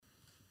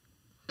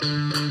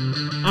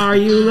Are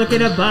you looking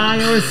to buy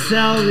or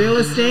sell real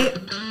estate?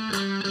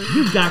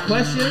 You've got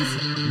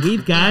questions,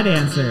 we've got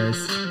answers.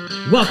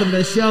 Welcome to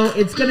the show,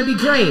 It's Gonna Be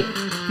Great,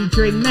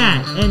 featuring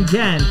Matt and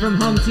Jen from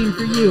Home Team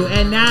For You.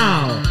 And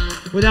now,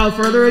 without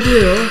further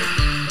ado,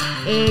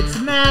 it's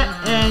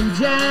Matt and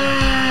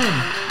Jen.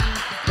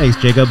 Thanks,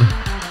 Jacob.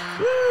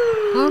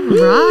 All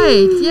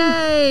right.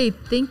 Yay.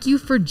 Thank you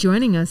for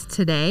joining us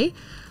today.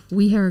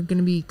 We are going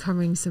to be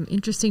covering some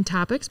interesting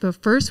topics, but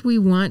first we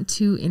want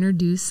to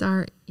introduce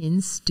our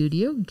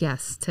in-studio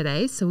guests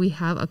today. So we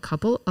have a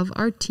couple of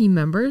our team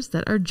members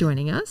that are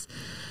joining us.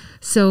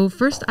 So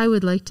first I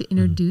would like to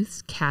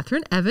introduce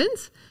Catherine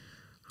Evans,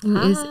 who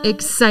is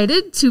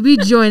excited to be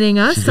joining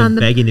us. She's been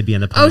begging to be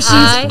on the podcast. Oh,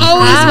 she's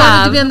always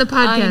wanted to be on the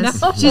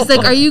podcast. She's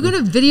like, are you going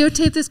to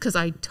videotape this? Because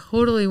I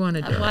totally want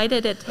to do it. Why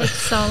did it take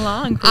so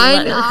long?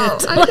 I know.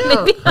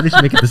 How did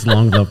you make it this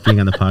long without being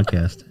on the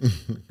podcast?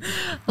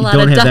 A lot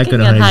of ducking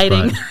and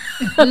hiding.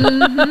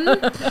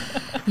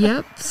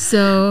 Yep.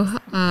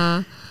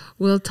 So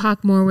we'll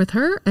talk more with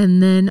her.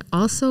 And then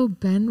also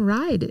Ben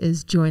Ride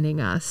is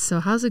joining us. So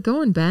how's it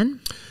going,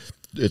 Ben?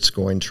 It's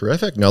going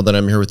terrific now that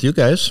I'm here with you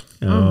guys.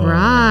 All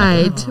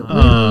right. We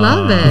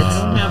love it.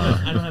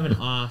 I don't have an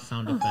awe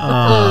sound effect.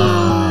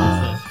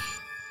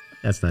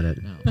 That's not it.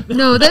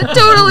 No, that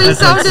totally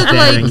sounded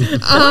like,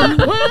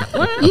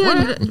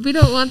 yeah, we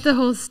don't want the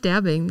whole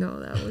stabbing. No,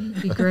 that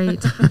would be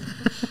great.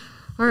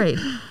 All right.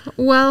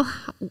 Well,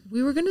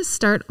 we were going to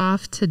start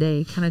off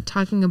today kind of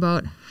talking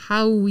about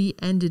how we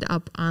ended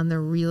up on the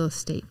real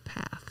estate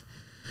path.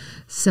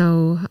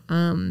 So,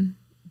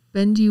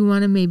 Ben, do you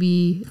want to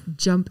maybe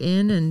jump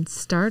in and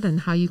start on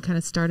how you kind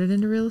of started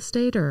into real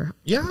estate or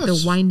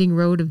the winding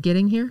road of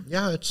getting here?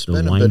 Yeah, it's The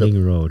been a winding bit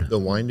of road. The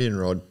winding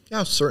road.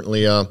 Yeah,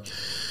 certainly. For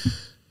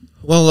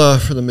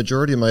the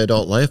majority of my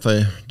adult life,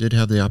 I did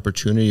have the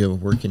opportunity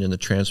of working in the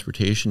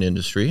transportation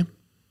industry,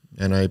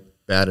 and I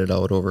batted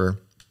out over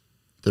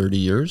 30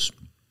 years.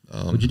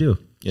 What'd you do?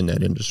 In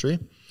that industry?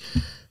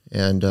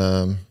 And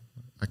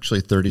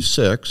actually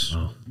 36.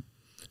 Oh.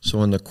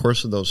 So in the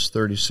course of those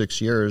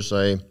 36 years,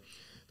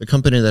 the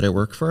company that I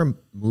work for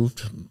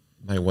moved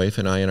my wife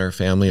and I and our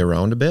family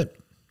around a bit.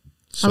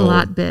 A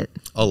lot bit.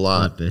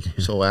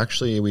 So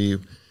actually we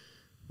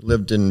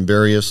lived in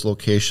various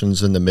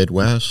locations in the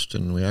Midwest,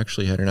 and we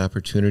actually had an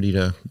opportunity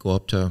to go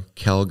up to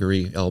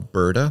Calgary,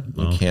 Alberta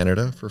in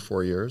Canada for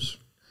 4 years.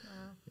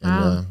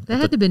 Wow. And, that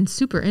had to have been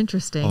super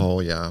interesting. Oh,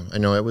 yeah. I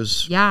know it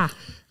was. Yeah.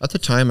 At the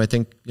time, I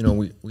think,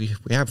 we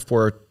have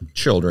 4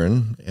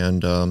 children,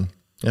 and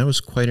it was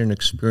quite an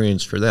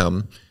experience for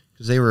them.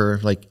 Because they were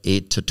like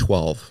 8 to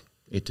 12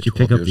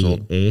 years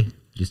old. A? Did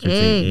you start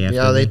saying A after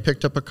Yeah, they me?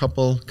 picked up a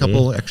couple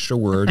extra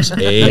words.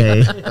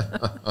 A.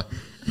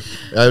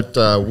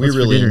 We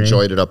really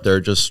enjoyed it up there.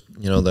 Just,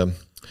 the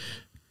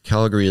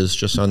Calgary is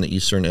just on the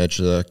eastern edge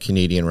of the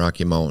Canadian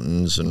Rocky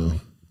Mountains, and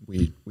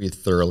we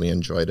thoroughly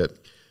enjoyed it.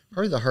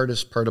 Probably the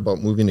hardest part about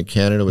moving to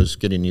Canada was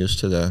getting used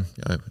to the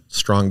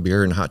strong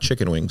beer and hot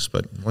chicken wings.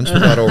 But once we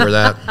got over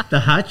that. The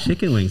hot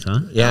chicken wings, huh?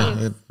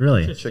 Yeah.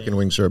 Really? Chicken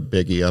wings are a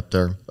biggie up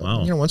there. But,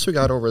 Wow. Once we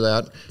got over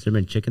that. Has there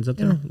been chickens up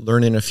there?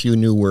 Learning a few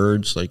new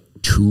words like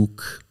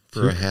toque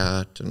for a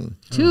hat and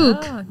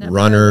Toque.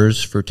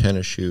 runners for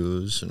tennis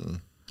shoes.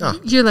 And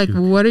You're like,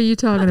 what are you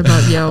talking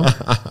about, yo?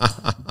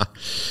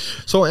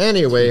 So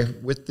anyway,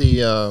 with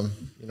the,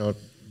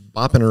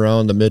 bopping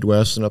around the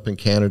Midwest and up in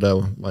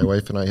Canada, my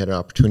wife and I had an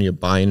opportunity of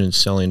buying and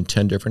selling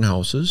 10 different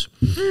houses.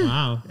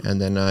 Wow. And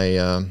then I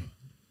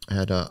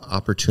had an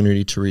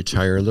opportunity to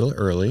retire a little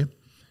early.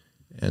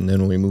 And then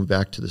when we moved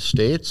back to the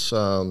States,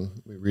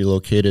 we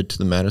relocated to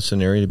the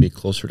Madison area to be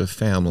closer to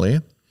family.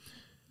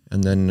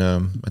 And then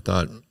I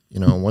thought,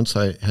 once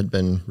I had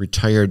been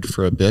retired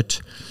for a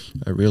bit,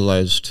 I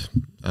realized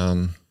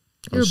I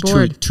was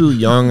too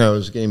young. I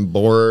was getting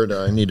bored.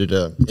 I needed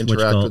to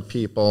interact with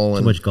people.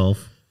 Too much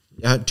golf.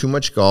 Yeah, too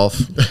much golf.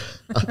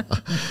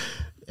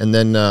 And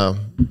then,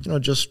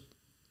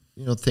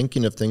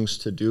 thinking of things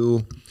to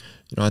do,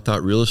 I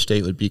thought real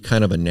estate would be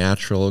kind of a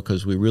natural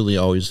because we really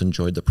always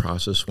enjoyed the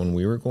process when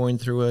we were going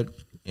through it.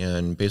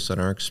 And based on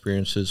our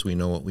experiences, we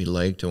know what we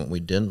liked and what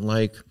we didn't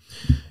like.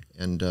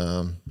 And,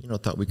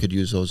 thought we could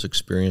use those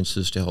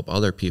experiences to help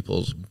other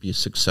people be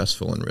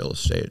successful in real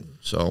estate.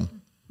 So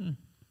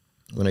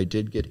when I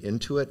did get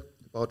into it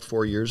about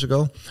 4 years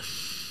ago,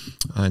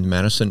 in the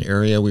Madison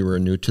area, we were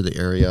new to the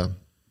area.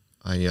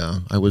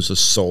 I was a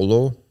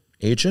solo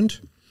agent,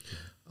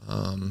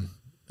 and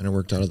I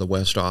worked out of the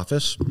West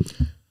office.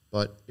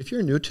 But if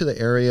you're new to the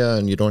area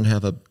and you don't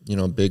have a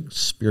big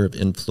sphere of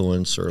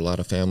influence or a lot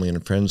of family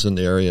and friends in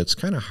the area, it's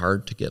kind of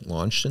hard to get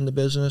launched in the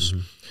business.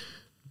 Mm-hmm.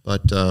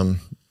 But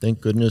thank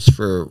goodness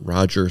for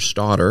Roger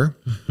Stodder,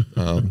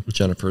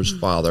 Jennifer's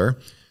father.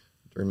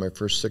 During my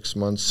first 6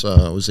 months,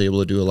 I was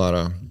able to do a lot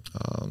of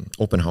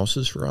open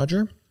houses for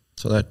Roger.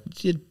 So that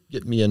did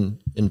get me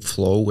in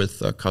flow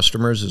with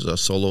customers as a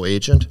solo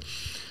agent.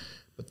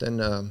 But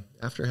then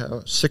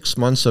after 6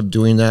 months of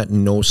doing that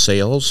and no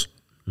sales,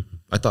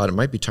 I thought it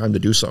might be time to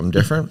do something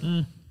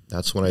different.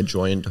 That's when I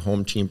joined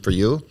Home Team For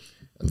You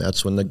And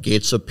that's when the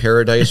gates of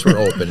paradise were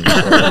opened.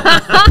 So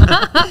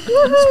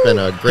it's been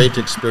a great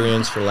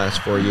experience for the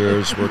last 4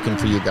 years working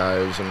for you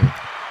guys, and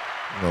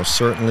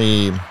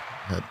certainly,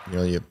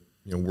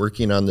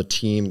 working on the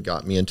team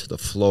got me into the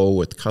flow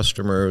with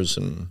customers,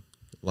 and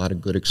a lot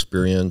of good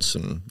experience,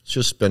 and it's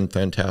just been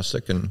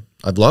fantastic, and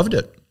I've loved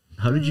it.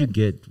 How did you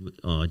get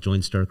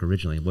join Stark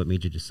originally? What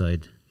made you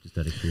decide, just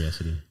out of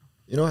curiosity?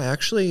 I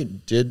actually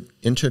did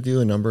interview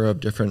a number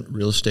of different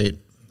real estate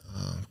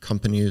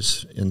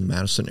companies in the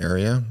Madison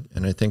area,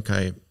 and I think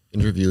I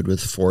interviewed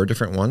with 4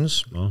 different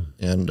ones. Wow.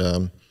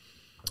 And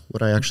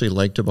what I actually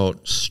liked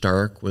about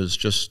Stark was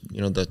just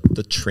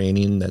the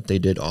training that they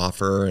did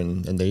offer,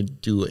 and they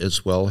do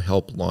as well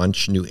help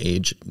launch new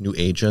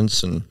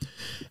agents, and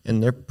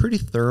they're pretty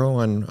thorough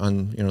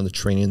on the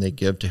training they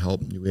give to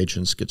help new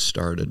agents get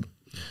started.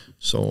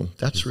 So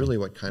that's really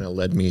what kind of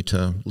led me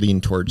to lean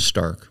towards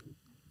Stark.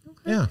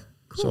 Okay. Yeah.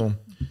 Cool. So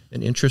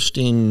an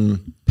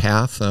interesting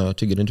path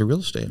to get into real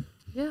estate.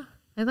 Yeah,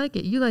 I like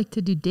it. You like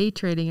to do day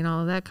trading and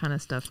all of that kind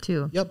of stuff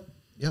too. Yep.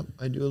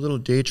 I do a little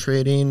day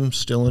trading,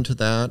 still into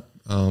that.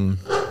 I've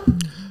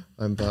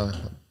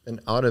been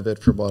out of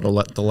it for about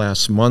the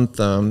last month,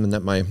 and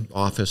that my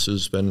office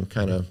has been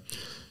kind of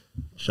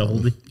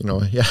shoveled.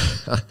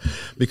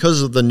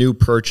 Because of the new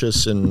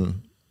purchase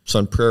in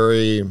Sun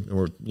Prairie,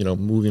 we're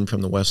moving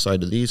from the west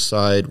side to the east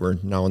side. We're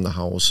now in the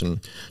house and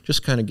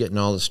just kind of getting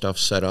all the stuff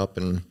set up,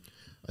 and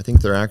I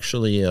think they're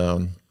actually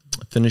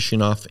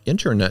finishing off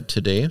internet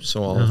today,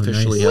 so I'll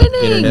officially have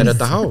internet at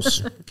the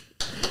house.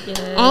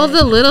 Yay. All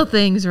the little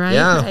things, right?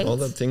 Yeah, right. All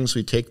the things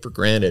we take for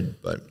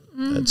granted, but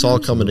it's all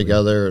coming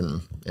together,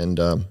 and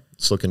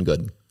it's looking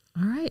good.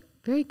 All right,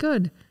 very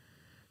good.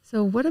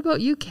 So what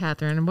about you,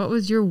 Catherine? What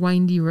was your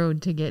windy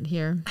road to get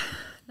here?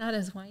 Not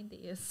as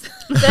windy as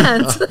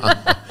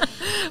that.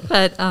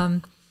 But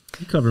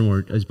you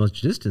cover as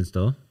much distance,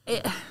 though.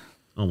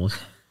 Almost.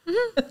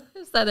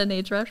 Is that an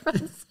age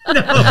reference?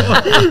 No,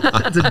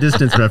 it's a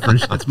distance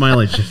reference. It's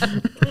mileage.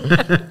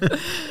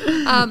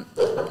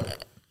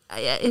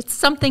 It's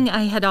something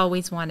I had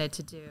always wanted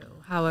to do.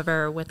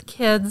 However, with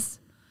kids,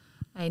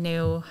 I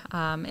knew,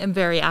 and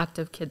very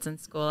active kids in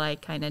school, I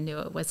kind of knew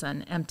it was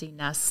an empty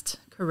nest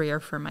career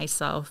for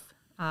myself.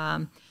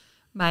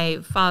 My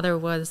father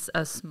was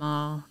a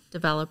small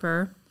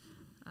developer,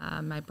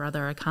 my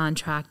brother a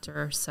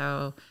contractor,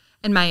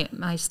 and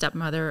my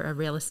stepmother a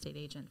real estate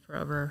agent for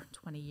over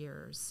 20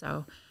 years.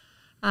 So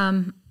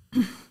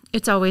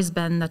it's always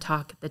been the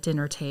talk at the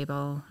dinner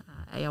table.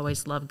 I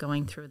always loved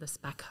going through the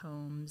spec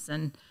homes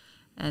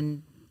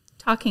and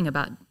talking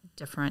about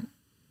different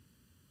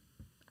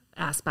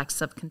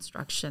aspects of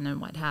construction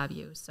and what have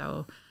you.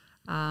 So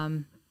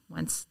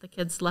once the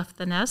kids left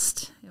the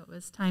nest, it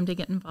was time to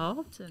get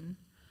involved. And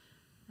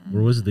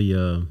where was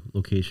the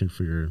location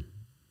for your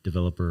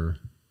developer,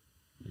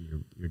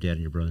 and your dad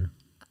and your brother?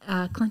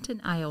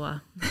 Clinton,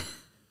 Iowa.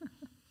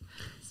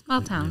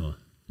 Small town. Iowa.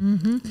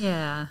 Mm-hmm.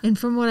 Yeah. And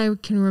from what I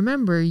can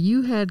remember,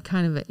 you had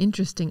kind of an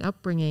interesting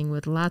upbringing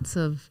with lots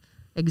of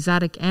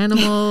exotic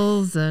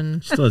animals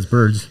and... Still has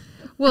birds.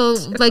 Well,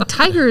 like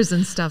tigers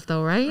and stuff,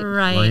 though, right?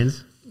 Right.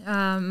 Lions?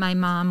 My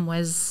mom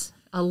was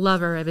a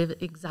lover of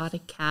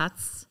exotic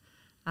cats.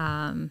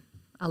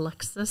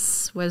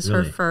 Alexis was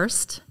her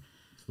first.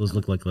 Those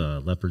look like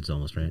leopards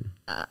almost, right?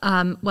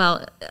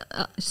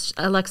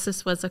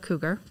 Alexis was a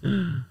cougar.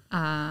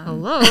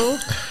 Hello?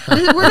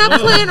 We're not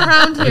playing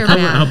around here, man.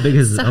 How big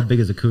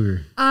is a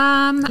cougar?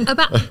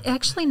 About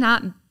actually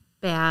not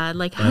bad,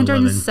 like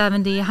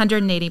 170,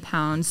 180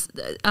 pounds.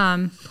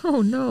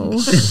 Oh no!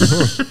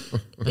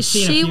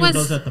 She was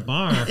those at the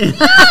bar.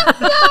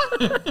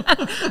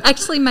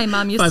 Actually, my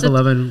mom used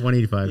 5'11",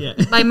 185. Yeah.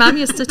 My mom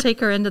used to take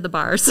her into the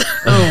bars.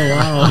 Oh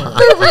wow!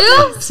 For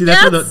real? See,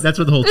 that's where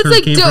the whole term It's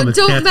like came from.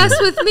 don't mess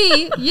with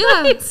me.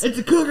 Yeah, It's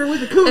a cougar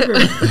with a cougar.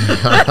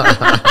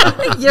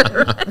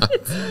 You're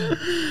right.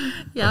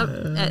 Yep.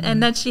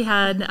 And then she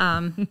had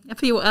a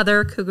few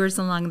other cougars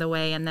along the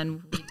way, and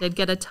then we did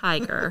get a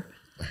tiger.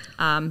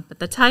 But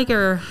the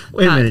tiger...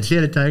 Wait a minute, she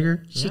had a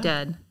tiger? She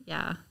did,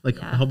 yeah.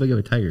 How big of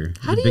a tiger?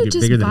 How do you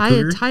just buy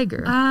a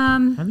tiger?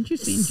 Haven't you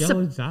seen Joe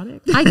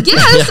Exotic? I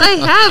guess I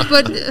have,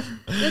 but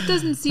that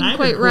doesn't seem Tiger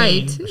quite Queen.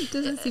 right. It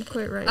doesn't seem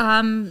quite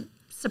right.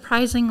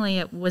 Surprisingly,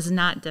 it was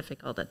not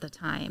difficult at the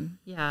time.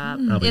 Yeah.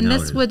 Probably And now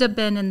this it is. would have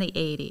been in the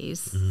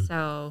 80s. Mm-hmm.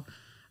 So,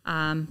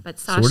 but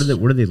So Sasha...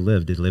 where do they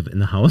live? Did they live in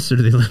the house or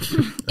do they live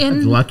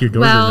lock your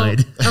doors well, at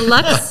night?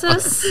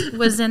 Alexis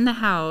was in the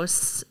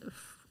house,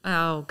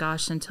 oh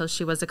gosh, until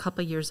she was a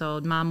couple years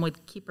old. Mom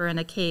would keep her in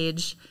a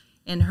cage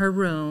in her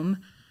room.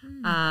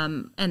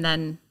 And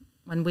then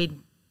when we'd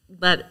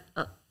let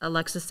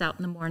Alexis out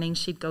in the morning,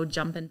 she'd go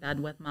jump in bed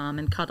with Mom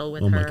and cuddle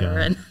with her. My God.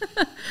 And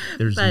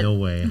There's no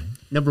way.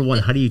 Number one,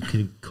 how do you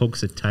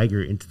coax a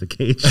tiger into the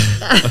cage? Throw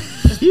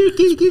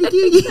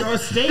a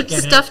steak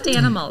in stuffed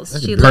animals.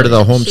 That's part of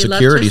the home she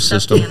loved security her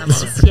stuffed system.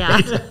 Animals. Yeah.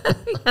 it.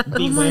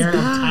 Beware of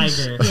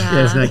tiger.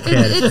 Yeah, it's not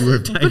cat. It's beware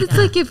of tiger. But it's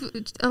like if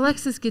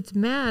Alexis gets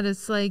mad,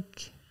 it's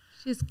like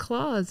she has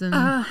claws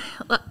and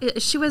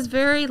She was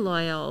very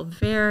loyal,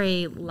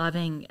 very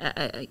loving.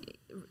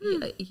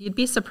 You'd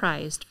be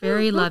surprised.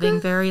 Very loving,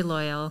 very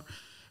loyal.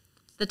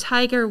 The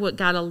tiger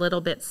got a little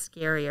bit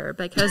scarier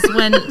because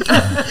when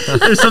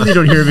There's something you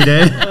don't hear every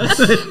day.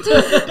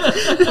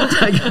 The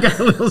tiger got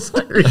a little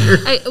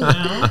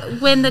scarier.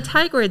 when the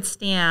tiger would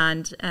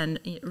stand and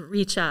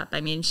reach up,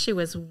 I mean, she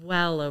was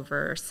well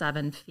over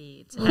 7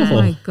 feet. Oh And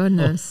my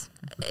goodness.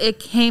 it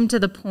came to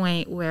the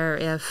point where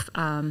if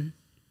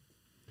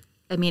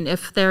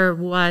there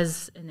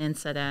was an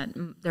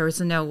incident, there was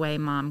no way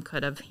Mom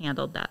could have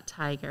handled that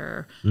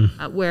tiger.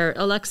 Where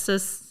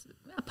Alexis,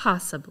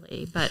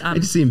 possibly, but I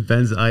just seen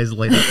Ben's eyes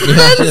light up.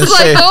 It's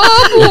like,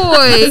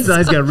 oh His boy.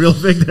 eyes got real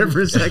big there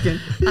for a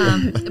second.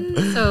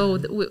 so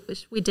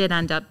we did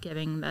end up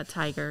giving the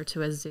tiger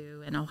to a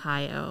zoo in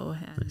Ohio,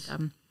 and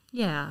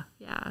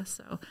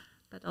So,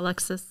 but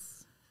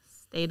Alexis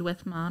stayed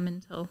with Mom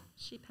until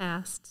she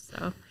passed.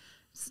 So,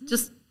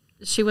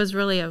 she was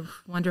really a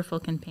wonderful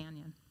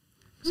companion.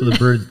 So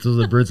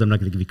the birds I'm not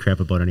going to give you crap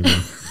about anymore.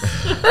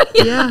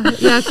 Yeah,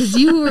 because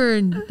you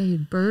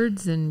had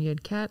birds and you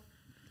had cat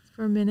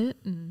for a minute.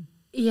 And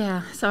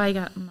Yeah, so I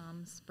got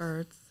Mom's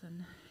birds,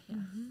 and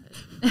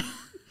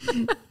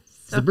Does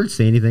the birds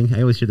say anything?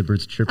 I always hear the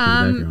birds chirp in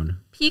the background.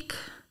 Peek,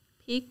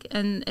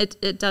 and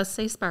it does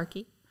say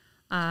Sparky.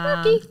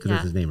 Sparky. Because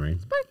that's his name, right?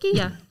 Sparky.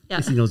 Yeah, I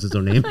guess he knows his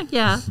own name.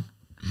 yeah,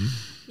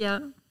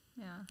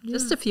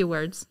 just a few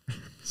words.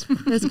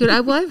 That's good.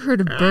 I've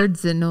heard of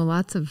birds that know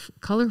lots of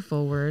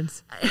colorful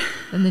words.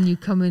 And then you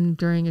come in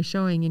during a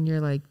showing and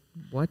you're like,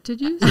 what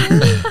did you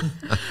say?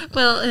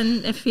 Well,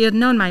 and if you had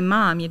known my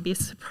mom, you'd be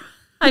surprised.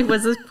 I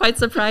was quite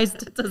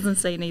surprised it doesn't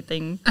say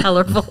anything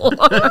colorful.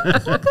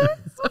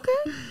 Okay.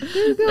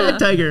 There you go. Bad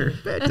tiger.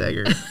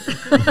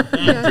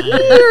 Yeah.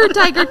 Here,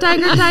 tiger.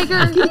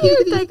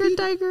 Here,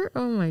 tiger.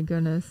 Oh my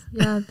goodness.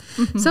 Yeah.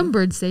 Some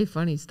birds say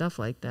funny stuff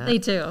like that. They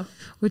do.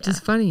 Which is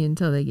funny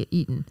until they get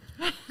eaten.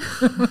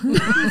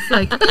 It's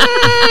like,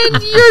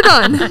 and you're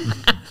done.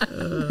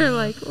 They're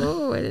like,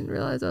 oh, I didn't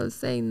realize I was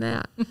saying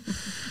that.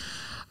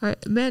 All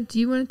right, Matt, do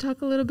you want to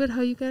talk a little bit how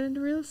you got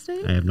into real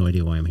estate? I have no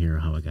idea why I'm here or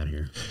how I got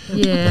here.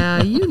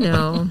 Yeah, you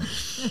know.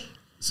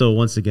 So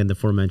once again, the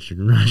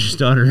aforementioned Raj's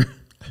daughter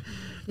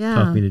Yeah.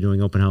 talked me into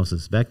doing open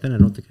houses. Back then, I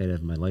don't think I'd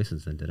have my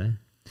license then, did I? Or did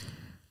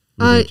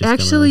I just got my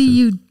Actually, license?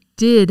 you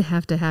did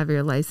have to have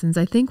your license.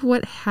 I think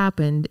what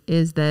happened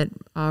is that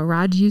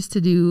Raj used to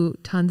do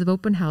tons of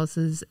open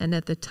houses, and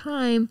at the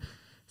time,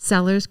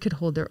 sellers could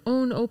hold their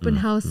own open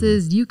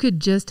houses. You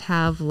could just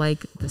have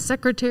like the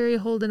secretary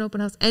hold an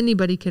open house.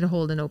 Anybody could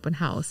hold an open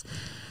house.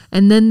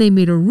 And then they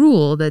made a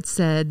rule that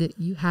said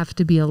you have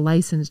to be a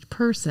licensed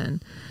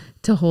person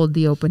to hold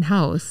the open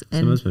house. So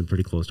it must have been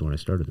pretty close to when I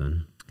started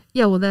then.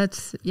 Yeah, well,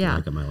 that's, yeah.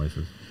 When I got my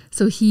license.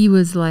 So he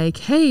was like,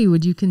 hey,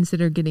 would you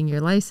consider getting your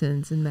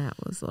license? And Matt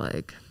was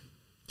like,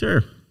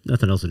 Sure.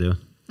 Nothing else to do.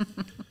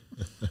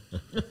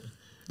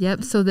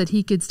 yep, so that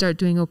he could start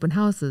doing open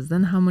houses.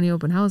 Then how many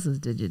open houses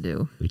did you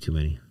do? Way too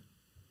many.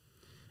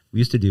 We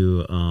used to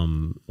do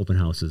open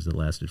houses that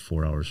lasted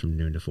 4 hours from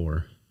noon to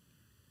 4.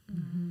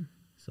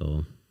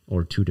 So,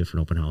 or 2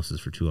 different open houses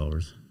for 2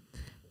 hours.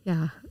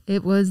 Yeah,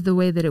 it was the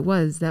way that it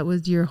was. That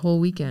was your whole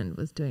weekend,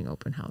 was doing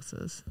open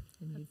houses.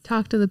 And you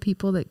talk to the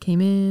people that came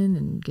in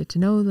and get to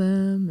know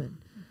them.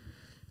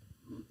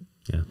 And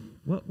Yeah.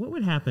 What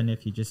would happen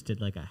if you just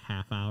did like a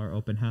half-hour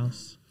open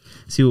house?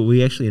 See, what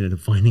we actually ended up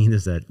finding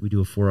is that we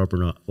do a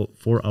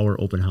 4-hour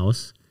open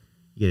house.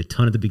 You get a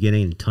ton at the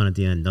beginning and a ton at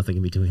the end, nothing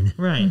in between.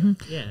 Right.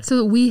 Yeah.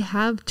 so we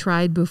have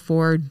tried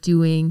before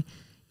doing,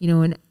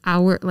 an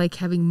hour, like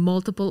having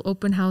multiple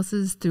open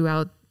houses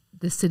throughout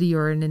the city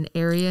or in an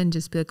area, and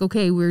just be like,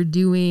 okay, we're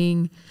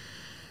doing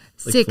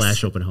Like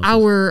flash open houses.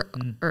 6-hour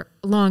or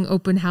long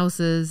open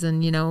houses.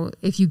 And,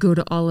 if you go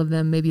to all of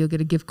them, maybe you'll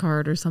get a gift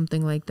card or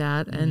something like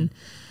that. And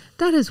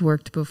that has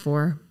worked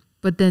before.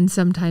 But then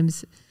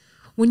sometimes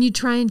when you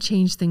try and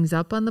change things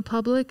up on the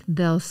public,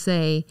 they'll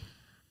say,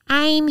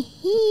 I'm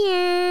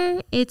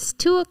here. It's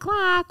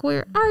 2:00.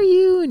 Where are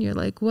you? And you're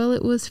like, well,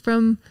 it was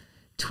from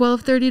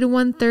 12:30 to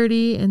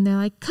 1:30. And they're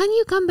like, can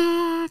you come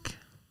back?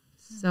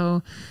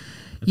 So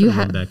I've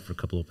run back for a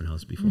couple open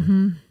houses before.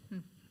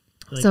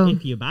 Like So-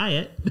 if you buy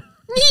it.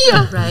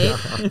 yeah. Right?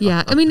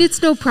 Yeah, I mean,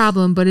 it's no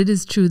problem, but it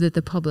is true that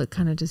the public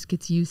kind of just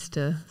gets used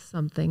to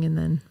something and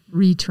then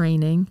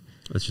retraining.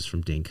 That's just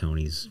from Dane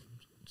County's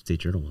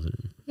State Journal, wasn't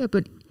it? Yeah,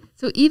 but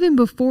so even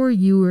before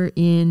you were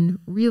in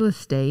real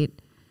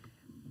estate,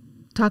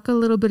 talk a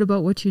little bit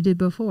about what you did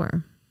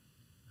before.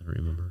 I don't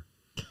remember.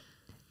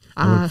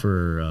 I worked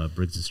for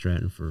Briggs &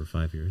 Stratton for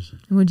 5 years.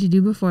 And what did you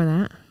do before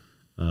that?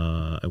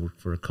 I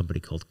worked for a company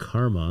called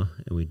Karma,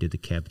 and we did the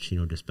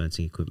cappuccino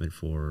dispensing equipment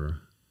for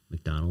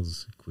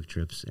McDonald's, Quick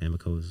Trips,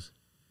 Amico's.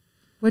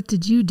 What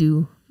did you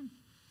do?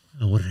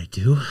 What did I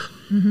do?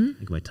 I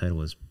think my title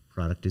was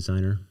product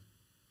designer.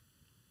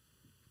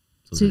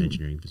 So it was an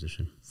engineering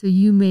position. So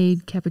you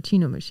made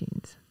cappuccino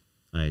machines.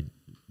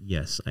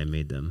 Yes, I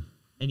made them.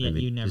 And I yet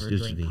made you never drink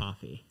distributing.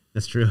 coffee.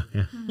 That's true.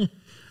 Yeah,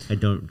 I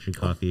don't drink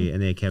coffee,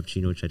 and they had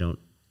cappuccino, which I don't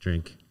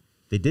drink.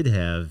 They did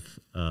have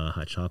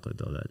hot chocolate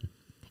though. That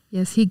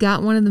Yes, he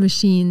got one of the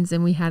machines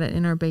and we had it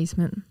in our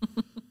basement.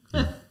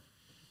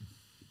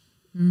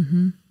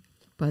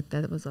 But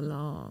that was a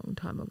long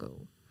time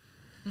ago.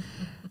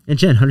 And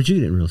Jen, how did you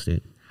get in real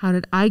estate? How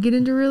did I get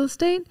into real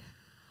estate?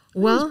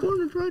 Well,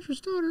 born as Roger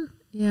Stoddard.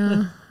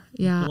 yeah.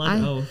 Yeah.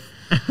 Blood oath.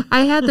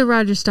 I had the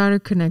Roger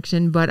Stoddard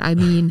connection, but I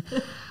mean,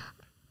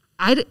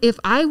 if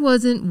I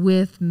wasn't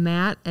with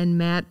Matt and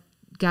Matt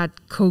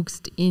got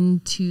coaxed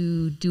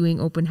into doing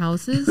open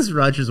houses. This is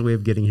Roger's way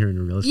of getting here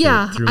into real estate.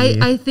 Yeah, through me.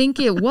 I think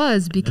it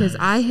was because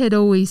I had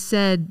always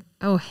said,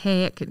 oh,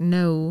 heck,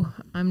 no,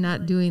 I'm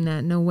not doing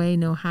that. No way,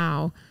 no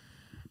how.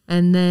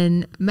 And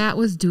then Matt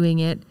was doing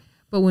it.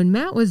 But when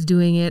Matt was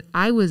doing it,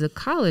 I was a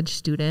college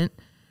student.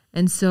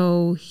 And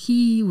so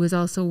he was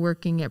also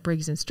working at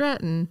Briggs &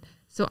 Stratton.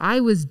 So I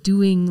was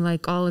doing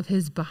like all of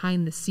his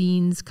behind the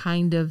scenes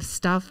kind of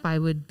stuff. I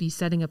would be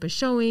setting up his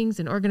showings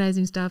and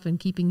organizing stuff and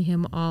keeping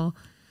him all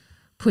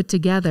put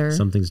together.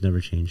 Some things never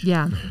change.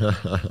 Yeah.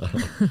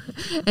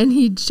 And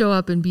he'd show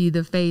up and be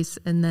the face.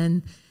 And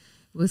then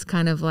it was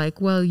kind of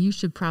like, well, you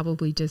should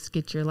probably just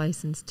get your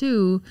license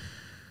too.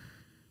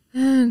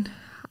 And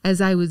as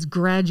I was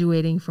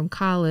graduating from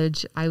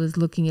college, I was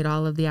looking at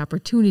all of the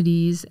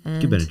opportunities.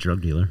 And You've been a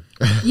drug dealer.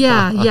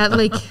 yeah.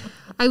 Like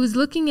I was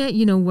looking at,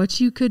 what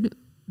you could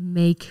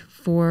make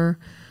for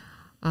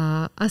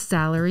a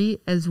salary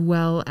as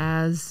well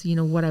as,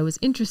 what I was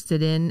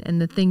interested in. And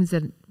the things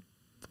that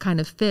kind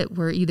of fit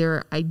were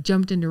either I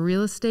jumped into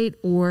real estate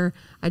or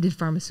I did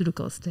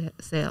pharmaceutical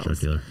sales. Drug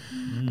dealer.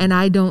 And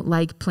I don't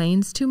like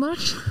planes too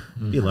much.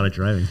 Be a lot of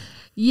driving.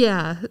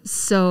 Yeah.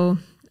 So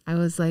I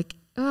was like,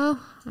 oh,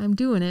 I'm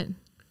doing it.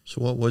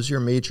 So what was your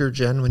major,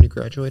 Jen, when you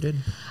graduated?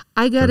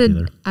 I got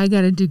Drug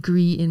dealer. a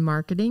degree in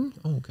marketing.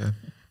 Oh, okay.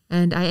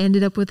 And I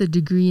ended up with a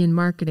degree in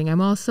marketing.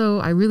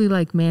 I really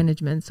like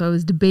management. So I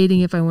was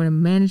debating if I want a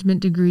management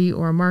degree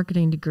or a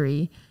marketing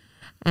degree.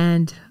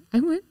 And I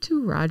went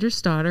to Roger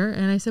Stoddard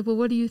and I said, well,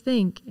 what do you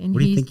think? And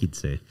What do you think he'd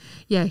say?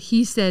 Yeah,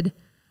 he said,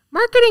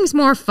 marketing's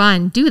more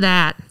fun. Do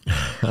that.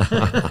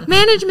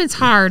 Management's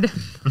hard.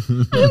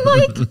 I'm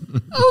like,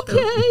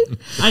 okay.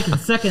 I can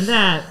second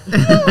that.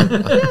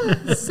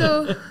 Yeah.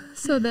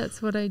 So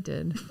that's what I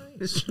did.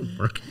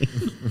 Working.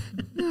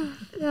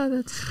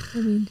 Yeah,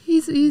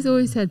 he's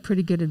always had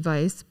pretty good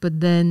advice, but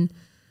then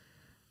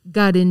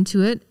got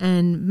into it.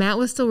 And Matt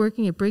was still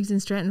working at Briggs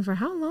 & Stratton for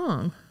how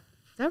long?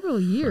 Several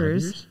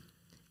years.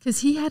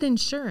 Because he had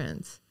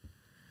insurance.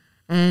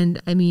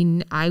 And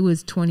I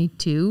was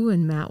 22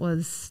 and Matt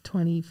was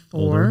 24.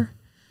 Older.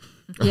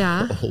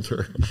 Yeah.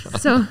 Older.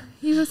 So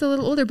he was a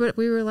little older, but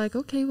we were like,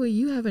 okay, well,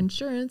 you have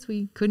insurance.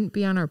 We couldn't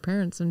be on our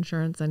parents'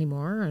 insurance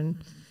anymore.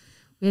 And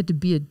we had to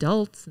be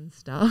adults and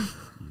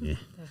stuff. Yeah.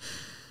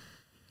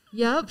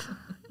 Yep.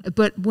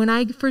 But when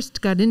I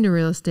first got into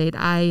real estate,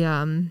 I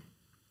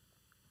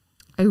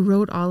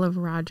wrote all of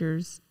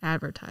Roger's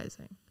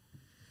advertising.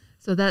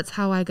 So that's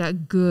how I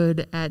got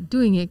good at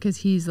doing it, because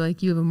he's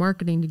like, you have a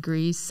marketing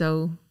degree,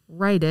 so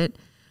write it.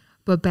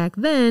 But back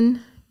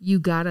then, you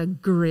got a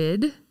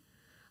grid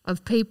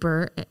of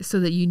paper so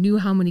that you knew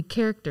how many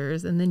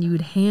characters, and then you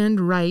would hand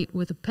write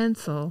with a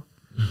pencil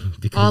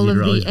Because all you'd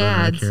of always the run out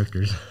of ads.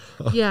 characters.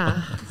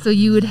 Yeah. So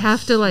you would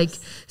have to like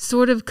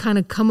sort of kind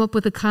of come up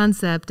with a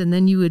concept, and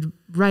then you would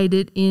write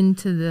it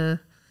into the,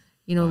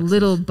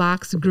 little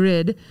box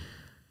grid.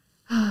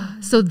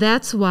 So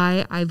that's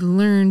why I've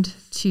learned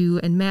to,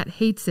 and Matt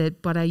hates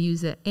it, but I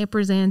use an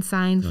ampersand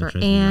sign for it drives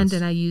me nuts.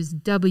 and I use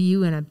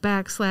W and a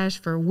backslash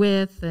for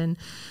with, and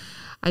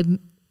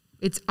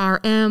it's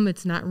RM,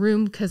 it's not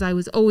room, because I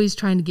was always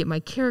trying to get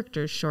my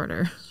characters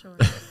shorter. Sure.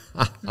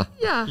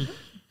 Yeah,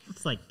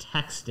 It's like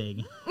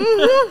texting.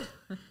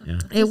 Yeah.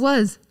 it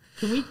was.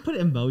 Can we put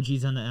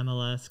emojis on the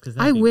MLS? Because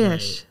I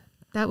wish.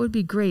 That would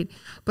be great.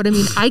 But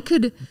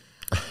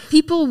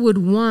people would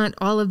want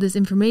all of this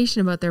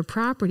information about their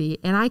property,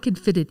 and I could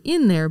fit it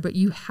in there, but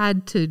you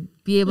had to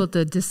be able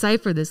to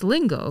decipher this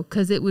lingo,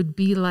 because it would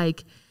be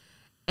like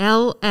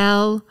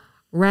LL,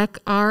 Rec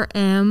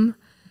RM,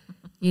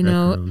 Rec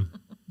room,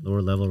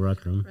 lower level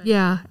rec room,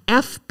 yeah,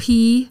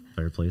 FP,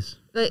 fireplace.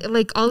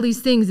 like all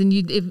these things. And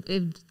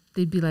if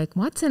they'd be like,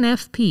 what's an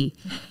FP?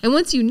 And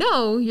once you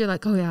know, you're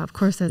like, oh yeah, of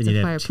course that's And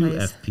you'd a have two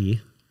fireplace. FP.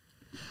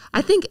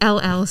 I think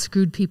LL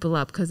screwed people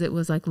up because it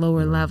was like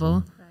lower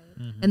level.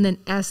 And then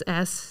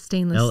SS,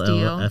 stainless LL,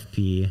 steel.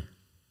 FP,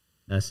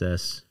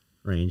 SS,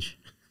 range.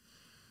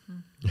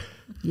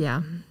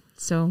 Yeah.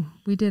 So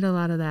we did a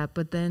lot of that.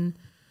 But then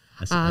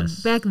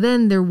SS. back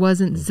then there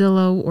wasn't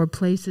Zillow or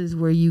places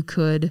where you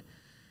could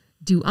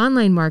do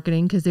online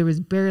marketing, because there was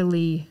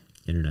barely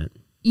Internet.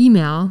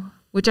 email,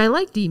 which I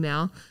liked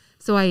email.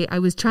 So I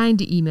was trying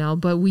to email,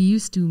 but we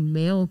used to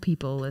mail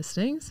people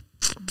listings.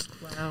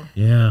 Wow.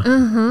 Yeah.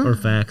 Uh-huh. Or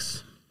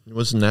fax.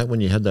 Wasn't that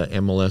when you had the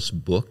MLS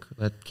book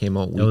that came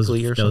out That was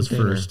weekly or something?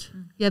 That was first.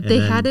 Yeah, And they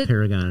then had it.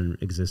 Paragon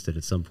existed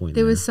at some point.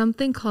 There there. was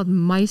something called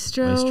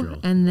Maestro, Maestro.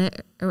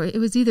 and or it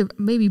was either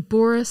maybe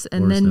Boris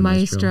and Boris, then then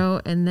Maestro,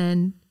 Maestro. and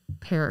then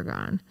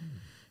Paragon.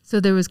 So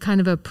there was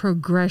kind of a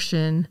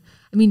progression.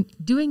 I mean,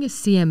 doing a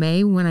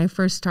CMA when I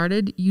first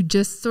started, you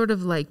just sort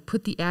of like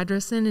put the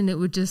address in and it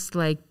would just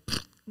like,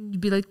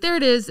 you'd be like, there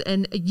it is.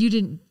 And you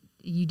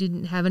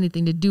didn't have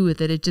anything to do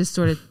with it. It just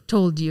sort of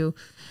told you.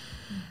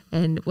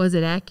 And was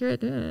it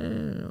accurate? I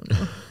don't know.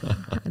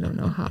 I don't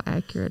know how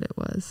accurate it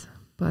was.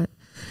 But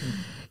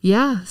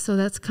yeah, so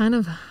that's kind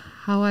of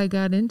how I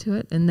got into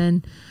it. And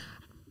then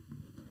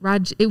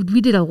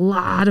we did a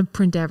lot of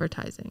print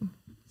advertising.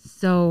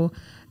 So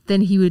then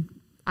he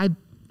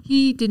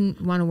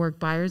didn't want to work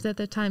buyers at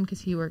that time because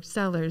he worked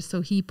sellers.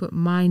 So he put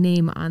my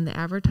name on the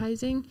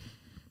advertising.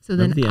 So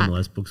Remember then the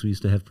MLS books we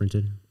used to have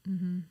printed?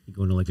 Mm-hmm. You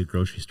go into like a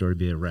grocery store, it'd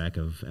be a rack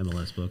of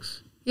MLS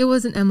books. It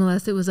wasn't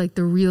MLS. It was like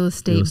the real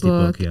estate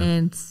book yeah.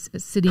 and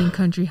City and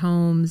Country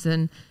Homes.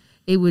 And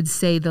it would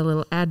say the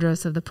little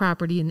address of the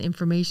property and the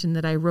information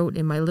that I wrote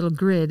in my little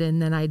grid. And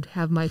then I'd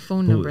have my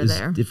phone number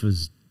there. It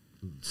was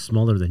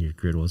smaller than your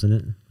grid, wasn't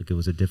it? Like it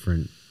was a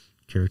different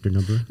character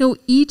number? No,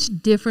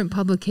 each different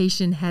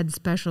publication had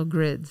special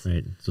grids.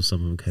 Right. So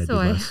some of them had So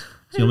less.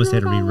 So you almost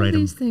had to rewrite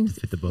them to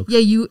fit the books.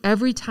 Yeah,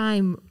 every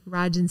time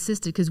Raj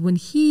insisted, because when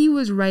he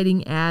was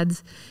writing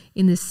ads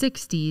in the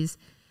 60s,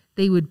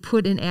 they would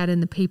put an ad in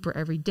the paper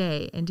every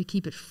day. And to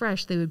keep it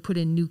fresh, they would put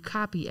in new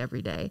copy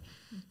every day.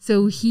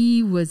 So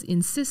he was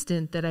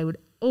insistent that I would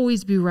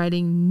always be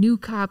writing new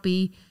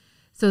copy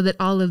so that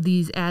all of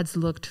these ads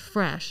looked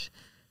fresh.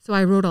 So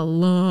I wrote a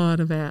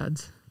lot of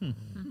ads.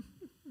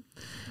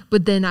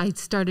 But then I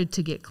started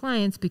to get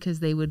clients because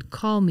they would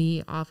call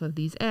me off of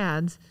these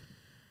ads.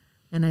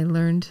 And I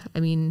learned,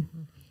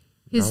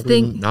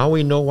 Now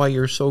we know why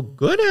you're so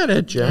good at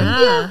it, Jen.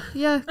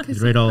 Yeah. You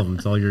write all of them.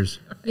 It's all yours.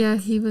 Yeah,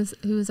 he was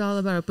all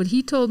about it. But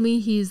he told me,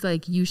 he's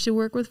like, you should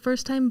work with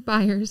first-time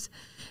buyers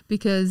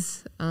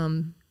because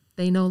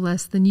they know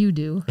less than you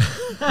do.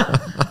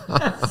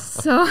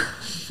 So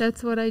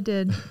that's what I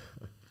did.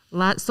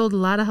 Sold a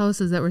lot of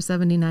houses that were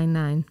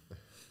 $79,900.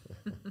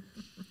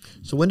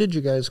 So when did you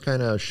guys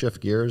kind of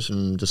shift gears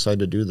and decide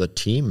to do the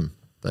team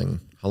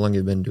thing? How long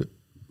have you been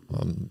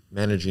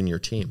managing your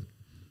team?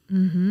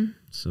 Mm-hmm.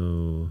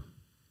 So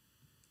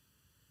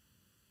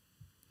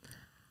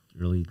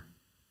early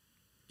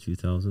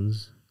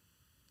 2000s?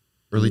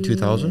 Early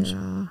 2000s?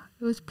 Yeah,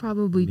 it was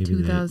probably Maybe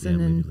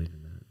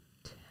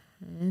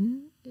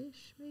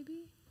 2010-ish,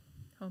 maybe.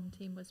 Home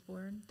Team was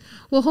born.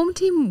 Well, Home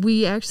Team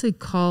we actually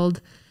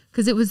called,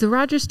 because it was the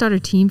Rogers Starter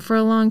Team for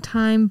a long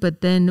time,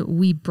 but then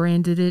we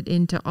branded it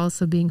into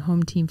also being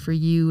Home Team for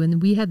You,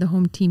 and we had the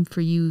Home Team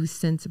for You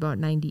since about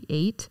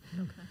 98.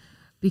 Okay.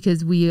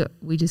 Because we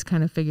just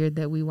kind of figured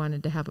that we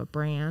wanted to have a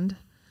brand.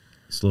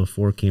 So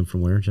 4 came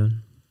from where,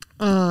 Jen?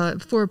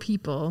 4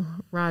 people,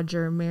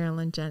 Roger,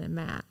 Marilyn, Jen, and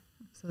Matt.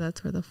 So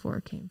that's where the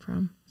 4 came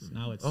from. So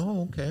now it's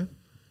okay.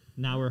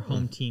 Now we're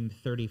Home Team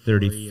 34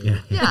 30. years.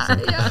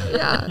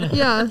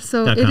 Yeah.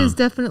 So it has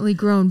definitely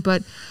grown.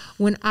 But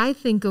when I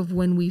think of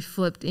when we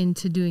flipped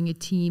into doing a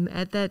team,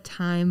 at that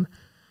time,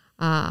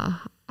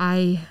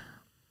 I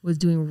was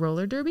doing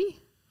roller derby.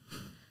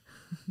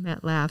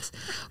 Matt laughs.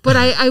 But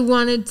I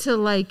wanted to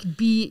like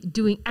be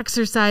doing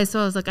exercise.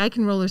 So I was like, I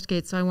can roller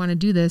skate, so I want to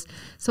do this.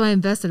 So I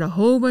invested a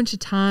whole bunch of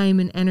time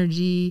and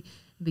energy,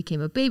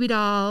 became a baby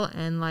doll,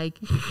 and like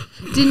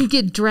didn't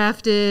get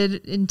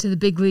drafted into the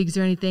big leagues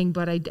or anything,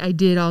 but I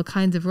did all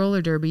kinds of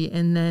roller derby.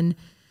 And then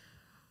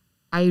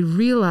I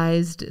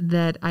realized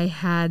that I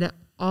had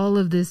all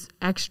of this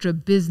extra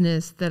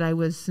business that I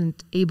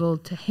wasn't able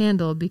to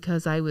handle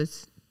because I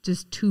was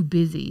just too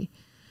busy.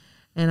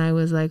 And I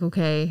was like,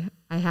 okay,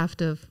 I have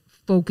to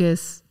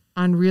focus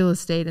on real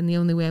estate, and the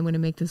only way I'm going to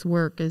make this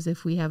work is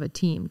if we have a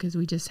team, because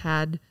we just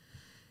had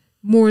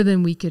more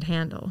than we could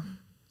handle.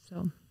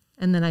 So,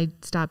 and then I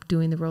stopped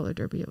doing the roller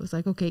derby. It was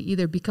like, okay,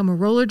 either become a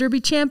roller derby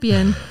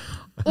champion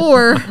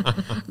or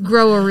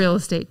grow a real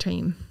estate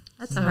team.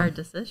 That's a hard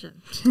decision.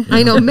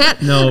 I know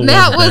Matt. No,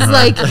 Matt was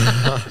like,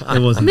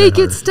 it wasn't make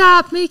that it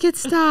stop, make it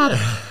stop.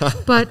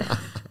 But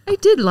I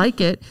did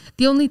like it.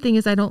 The only thing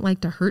is I don't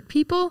like to hurt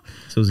people.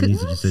 So it was an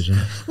easy decision.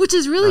 Which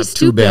is really Not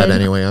stupid. too bad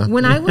anyway, huh?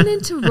 When I went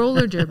into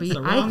roller derby, It's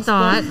the I wrong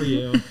thought, sport for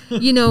you.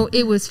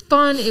 it was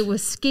fun, it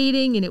was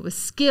skating, and it was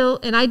skill.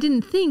 And I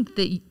didn't think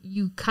that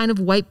you kind of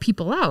wipe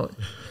people out.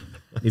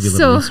 Maybe a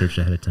little research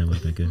ahead of time would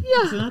have been good.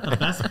 Yeah. Isn't that the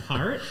best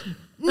part?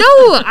 No,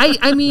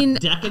 I mean,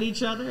 Decking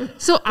each other?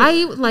 so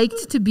I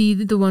liked to be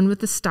the one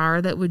with the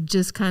star that would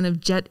just kind of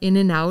jet in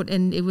and out,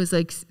 and it was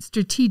like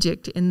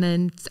strategic, and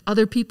then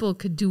other people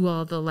could do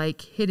all the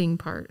like hitting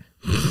part.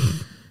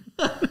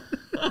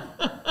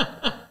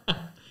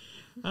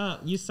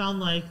 You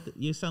sound like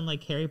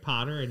Harry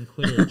Potter and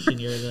Quidditch,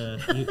 and you're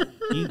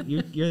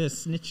the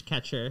snitch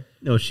catcher.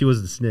 No, she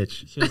was the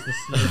snitch. She was the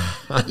snitch,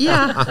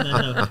 Yeah. and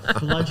then the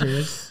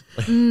bludgers.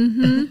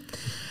 Mm-hmm.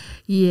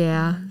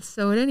 Yeah.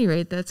 So at any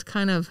rate, that's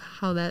kind of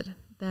how that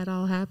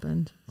all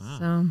happened. Wow.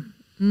 So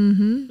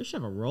We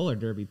should have a roller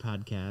derby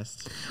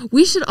podcast.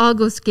 we should all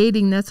go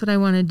skating. That's what I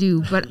want to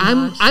do. But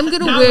I'm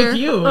gonna Not wear. with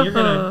you. You're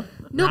gonna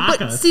No, rock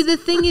but us. see, the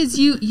thing is,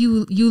 you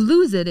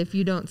lose it if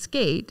you don't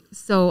skate.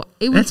 So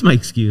it would, That's my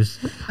excuse.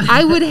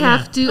 I would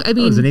have to. I I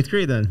was in mean, 8th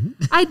grade then.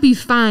 I'd be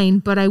fine,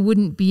 but I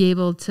wouldn't be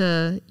able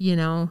to,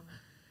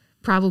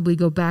 probably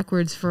go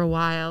backwards for a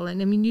while.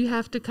 And I mean, you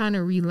have to kind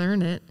of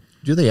relearn it.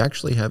 Do they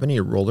actually have any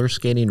roller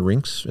skating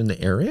rinks in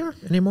the area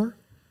anymore?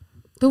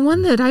 The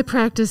one that I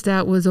practiced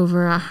at was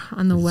over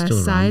on the Is it west still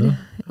around, side. though?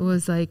 It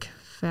was like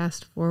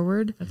Fast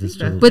Forward. I think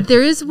still- that- But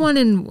there is one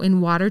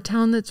in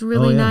Watertown that's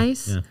really yeah,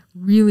 nice. yeah.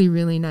 Really,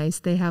 really nice.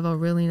 They have a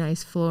really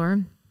nice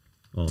floor.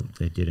 Well,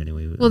 they did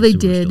anyway. Well, they So we're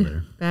still did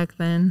there. back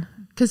then.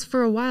 Because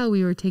for a while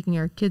we were taking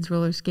our kids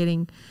roller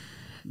skating.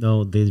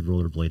 No, they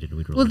rollerbladed.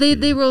 We'd Well, they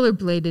rollerbladed.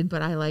 rollerbladed,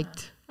 but I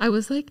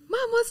was like,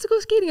 Mom wants to go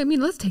skating. I mean,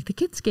 let's take the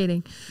kids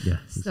skating. Yeah,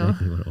 So-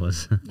 exactly what it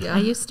was. Yeah. I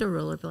used to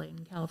rollerblade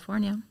in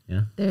California.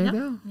 Yeah. There Yep. you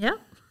go. Yeah.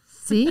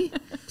 See?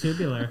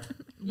 Tubular.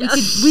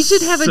 We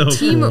should have a So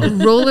team cool.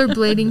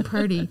 rollerblading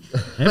party.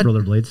 I have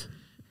rollerblades.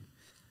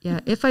 Yeah,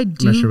 if I not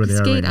do sure where they are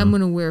skate, right I'm now.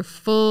 going to wear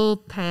full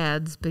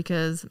pads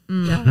because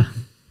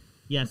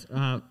Yes.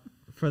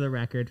 For the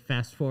record,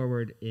 Fast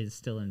Forward is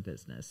still in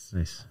business.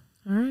 Nice.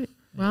 all right.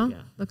 Well, you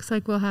go. looks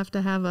like we'll have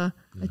to have a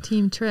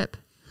team trip.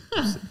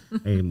 I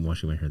am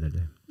washing my hair that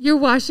day. You're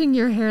washing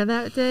your hair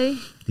that day?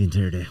 The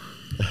entire day.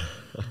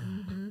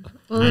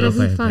 Well, I it'll If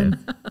I be have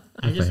fun.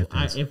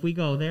 If we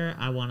go there,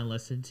 I want to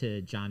listen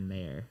to John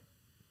Mayer.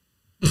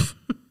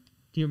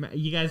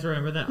 You guys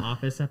remember that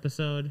Office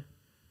episode?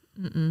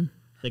 Mm-mm.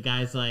 The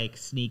guys like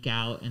sneak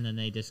out and then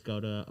they just go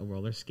to a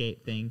roller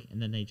skate thing and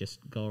then they just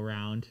go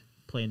around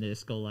playing the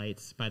disco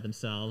lights by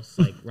themselves,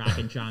 like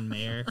rocking John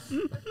Mayer.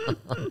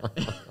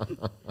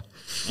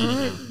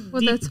 Anyway,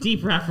 Well,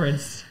 deep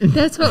reference.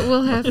 That's what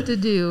we'll have to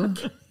do.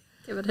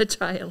 Give it a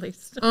try at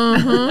least.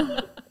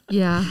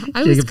 Yeah.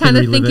 I was Jacob can kind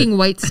of relive thinking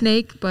White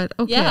Snake, but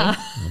okay. Yeah.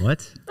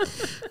 What?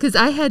 Because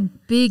I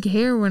had big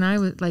hair when I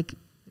was like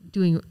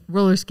doing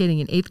roller skating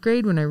in 8th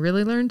grade when I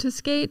really learned to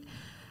skate.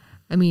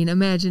 I mean,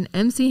 imagine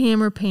MC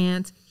Hammer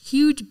pants,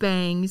 huge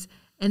bangs,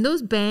 and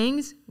those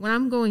bangs, when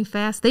I'm going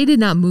fast, they did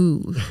not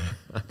move.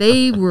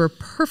 They were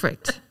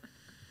perfect.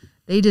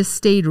 They just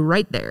stayed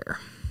right there.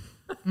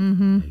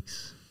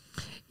 Thanks.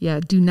 Yeah,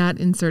 do not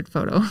insert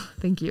photo.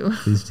 Thank you.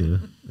 Please do.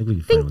 I think we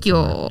can find Thank one you.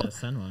 somewhere. Yeah,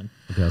 send one.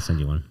 Okay, I'll send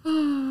you one.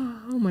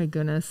 Oh my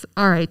goodness.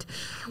 All right.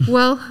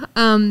 Well,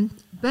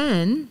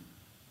 Ben,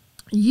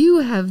 you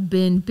have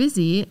been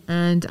busy,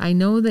 and I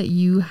know that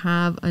you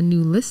have a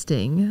new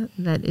listing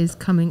that is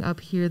coming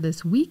up here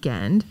this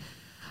weekend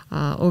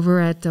over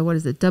at, what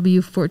is it,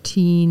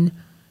 W14065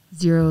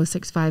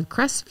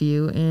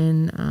 Crestview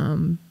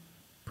in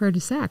Prairie du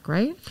Sac,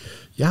 right?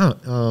 Yeah,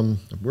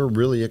 we're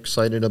really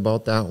excited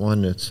about that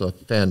one. It's a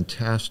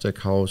fantastic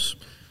house.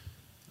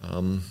 I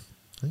think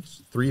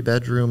it's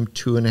 3-bedroom,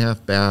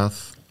 2.5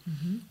 bath,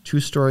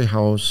 2-story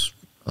house,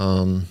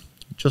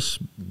 just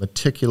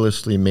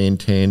meticulously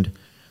maintained.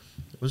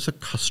 It was a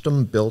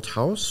custom built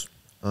house,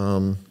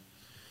 and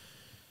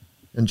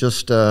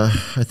just I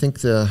think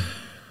the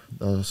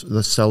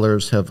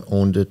sellers have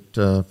owned it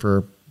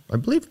for I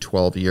believe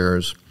 12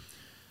 years,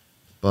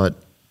 but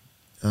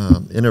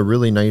in a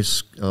really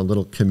nice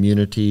little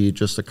community,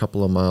 just a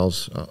couple of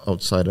miles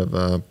outside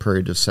of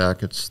Prairie du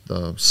Sac. It's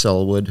the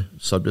Selwood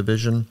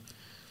subdivision,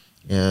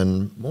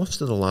 and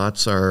most of the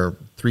lots are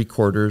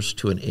 3/4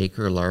 to an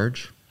acre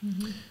large,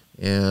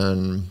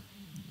 and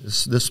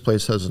this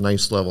place has a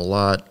nice level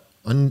lot,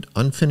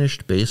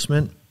 unfinished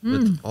basement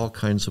with all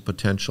kinds of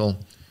potential.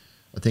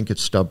 I think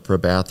it's stubbed for a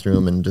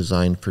bathroom and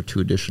designed for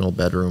 2 additional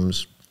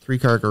bedrooms,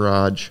 3-car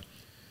garage,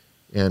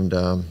 and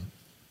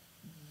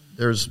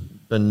there's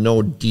been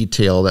no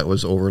detail that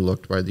was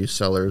overlooked by these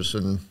sellers,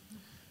 and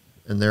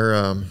they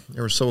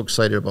were so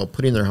excited about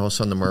putting their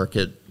house on the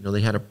market. You know,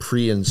 they had a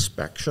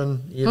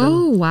pre-inspection even,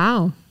 Oh,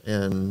 wow.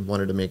 and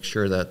wanted to make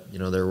sure that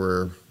there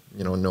were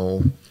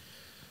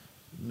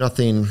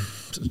nothing,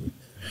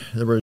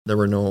 there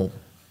were no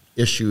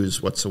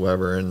issues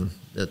whatsoever, and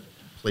that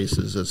place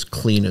is as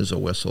clean as a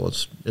whistle.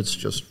 It's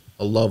just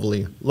a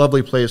lovely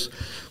place.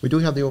 We do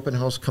have the open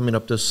house coming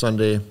up this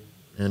Sunday,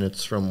 and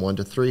it's from 1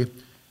 to 3,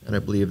 and I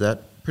believe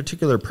that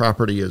particular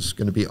property is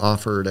going to be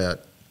offered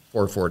at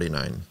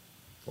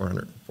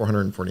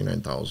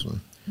 $449,000,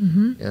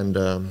 and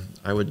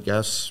I would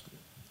guess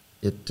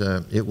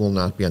it will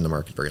not be on the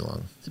market very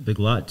long. It's a big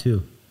lot,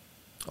 too.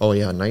 Oh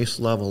yeah, nice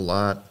level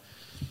lot,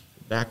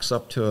 backs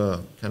up to a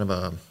kind of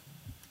a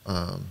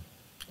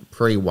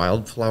prairie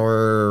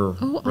wildflower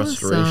Oh,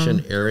 restoration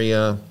awesome.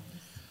 area.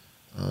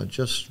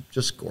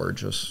 Just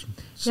gorgeous.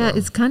 Yeah, So,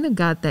 it's kind of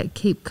got that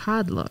Cape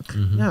Cod look.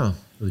 yeah.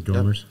 For the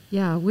dormers.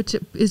 Yeah, which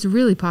is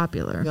really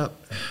popular. Yep.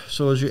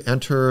 So as you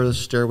enter, the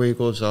stairway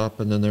goes up,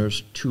 and then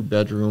there's 2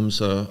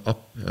 bedrooms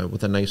up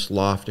with a nice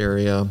loft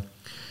area,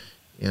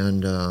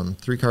 and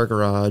 3-car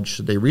garage.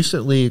 They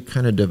recently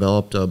kind of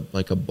developed a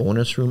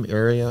bonus room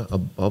area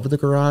above the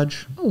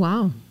garage. Oh,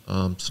 wow.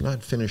 It's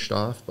not finished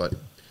off, but a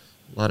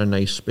lot of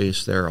nice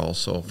space there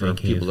also for Man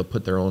cave. people to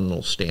put their own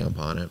little stamp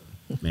on it.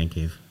 Man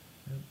cave.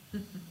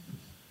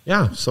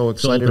 Yeah, so So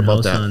excited open about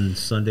house that. on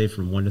Sunday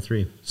from 1 to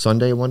 3.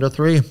 Sunday, 1 to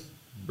 3.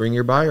 bring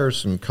your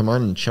buyers and come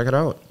on and check it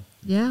out.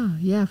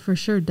 Yeah, for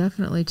sure.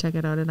 Definitely check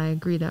it out. And I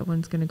agree that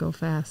one's going to go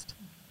fast.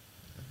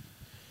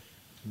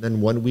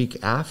 Then 1 week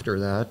after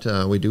that,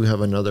 we do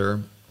have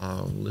another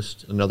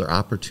another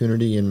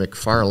opportunity in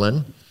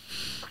McFarland.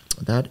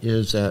 That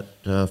is at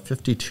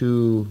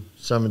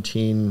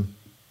 5217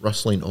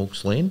 Rustling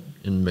Oaks Lane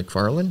in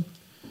McFarland.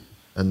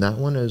 And that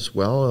one as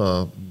well,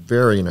 a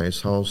very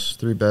nice house,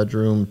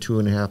 3-bedroom,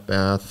 2.5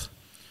 bath,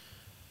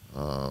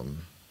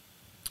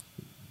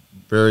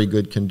 very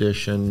good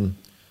condition,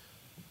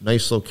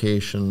 nice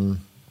location,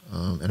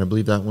 and I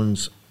believe that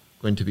one's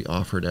going to be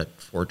offered at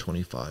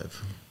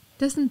 $425,000.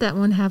 Doesn't that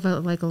one have a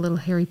little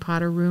Harry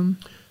Potter room?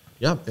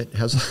 Yeah, it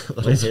has a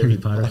little Nice Harry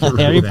Potter.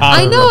 Harry Potter.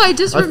 I know. I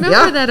just remember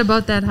yeah. that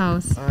about that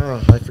house.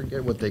 I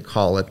forget what they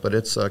call it, but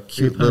it's a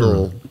cute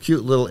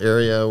little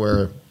area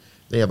where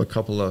they have a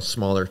couple of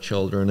smaller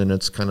children, and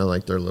it's kind of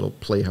like their little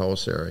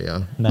playhouse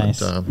area. Nice.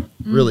 But,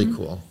 really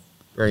cool.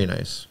 Very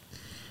nice.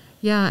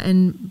 Yeah,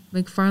 and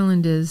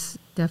McFarland is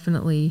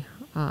definitely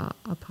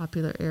a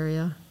popular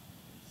area.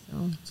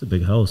 So It's a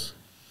big house,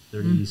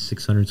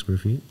 3,600 square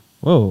feet.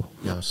 Whoa.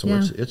 Yeah, so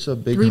Yeah. it's a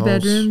big 3 house.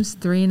 bedrooms,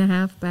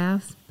 3.5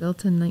 baths,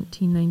 built in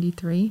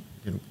 1993.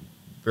 And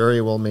very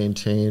well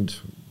maintained,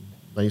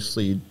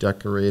 nicely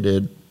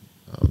decorated,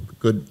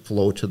 good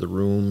flow to the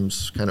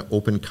rooms, kind of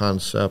open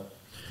concept,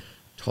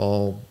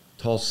 tall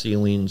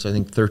ceilings, I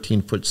think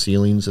 13-foot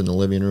ceilings in the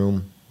living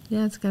room.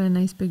 Yeah, it's got a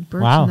nice big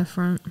birch Wow. in the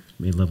front.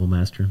 Made level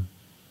master.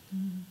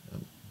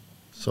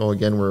 So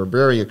again, we're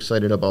very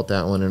excited about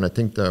that one, and I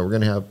think that we're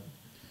going to have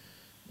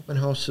open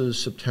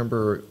houses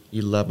September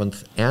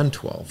 11th and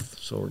 12th.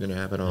 So we're going to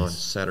have it on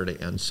Saturday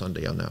and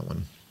Sunday on that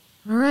one.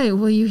 All right.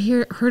 Well,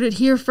 you heard it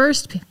here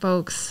first,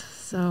 folks.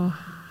 So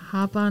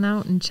hop on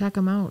out and check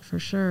them out for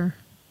sure.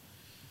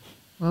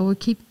 Well, we're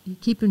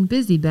keeping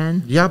busy,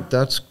 Ben. Yep,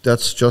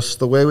 that's just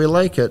the way we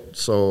like it.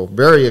 So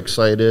very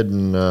excited,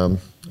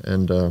 and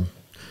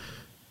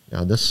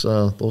yeah,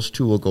 those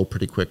two will go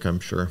pretty quick, I'm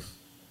sure.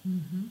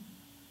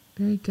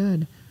 Very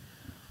good.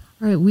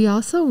 All right. We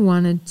also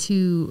wanted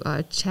to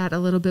chat a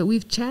little bit.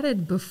 We've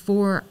chatted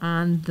before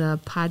on the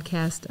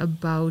podcast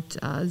about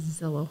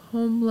Zillow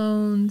Home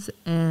Loans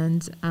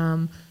and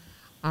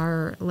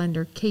our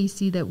lender,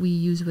 Casey, that we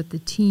use with the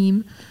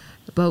team.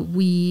 But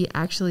we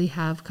actually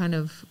have kind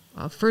of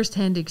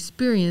firsthand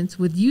experience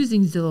with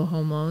using Zillow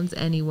Home Loans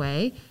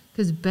anyway,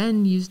 because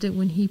Ben used it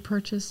when he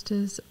purchased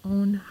his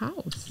own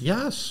house.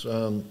 Yes,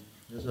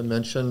 as I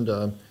mentioned,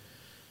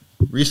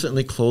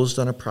 recently closed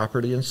on a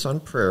property in Sun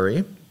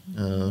Prairie.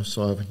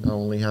 So I not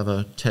only have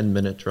a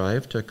 10-minute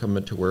drive to come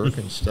into work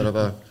instead of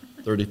a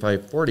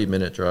 35,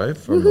 40-minute drive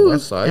from the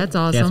west side. That's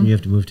Catherine, awesome. you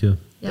have to move too.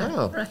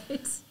 Yeah.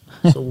 Right.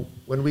 So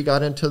when we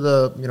got into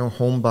the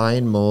home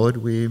buying mode,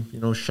 we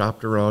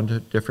shopped around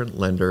at different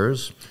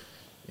lenders,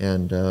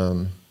 and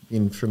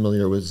being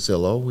familiar with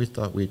Zillow, we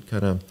thought we'd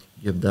kind of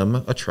give them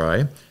a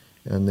try,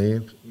 and they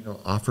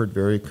offered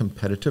very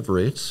competitive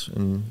rates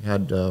and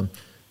had a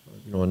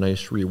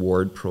nice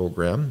reward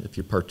program if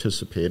you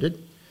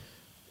participated,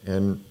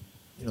 and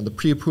the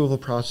pre-approval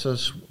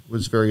process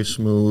was very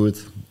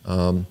smooth.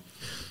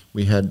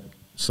 We had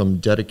some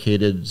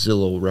dedicated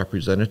Zillow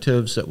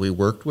representatives that we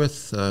worked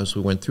with as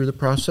we went through the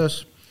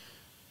process.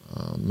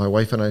 My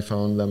wife and I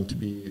found them to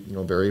be,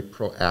 very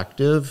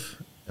proactive.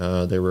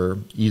 They were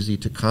easy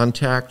to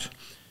contact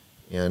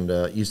and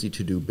easy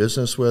to do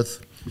business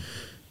with.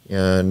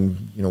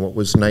 And, what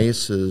was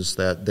nice is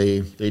that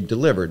they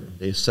delivered.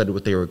 They said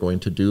what they were going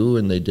to do,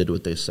 and they did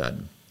what they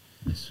said.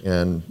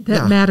 And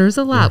That matters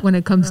a lot when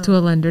it comes to a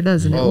lender,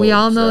 doesn't it? We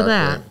all know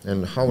that. Exactly.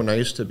 And how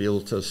nice to be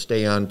able to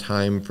stay on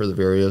time for the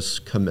various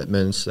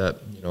commitments that,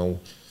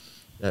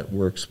 that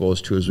we're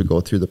exposed to as we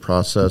go through the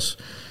process.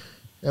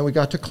 And we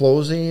got to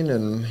closing,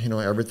 and,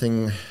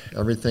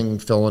 everything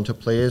fell into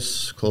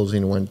place.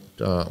 Closing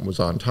was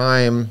on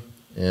time,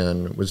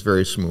 and it was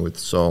very smooth.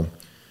 So,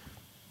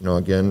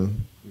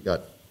 again, we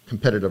got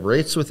competitive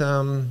rates with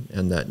them,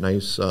 and that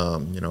nice,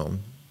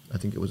 I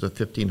think it was a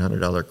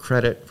 $1,500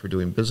 credit for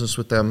doing business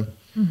with them,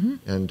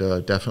 and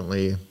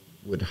definitely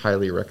would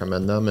highly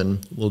recommend them,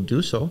 and will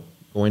do so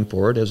going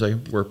forward as I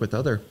work with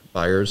other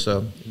buyers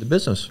in the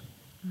business.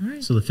 All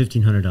right. So the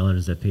 $1,500,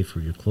 does that pay for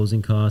your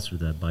closing costs or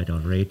that buy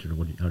down rate, or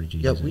how did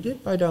you Yeah, use it? we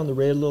did buy down the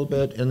rate a little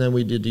bit, and then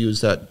we did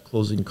use that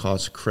closing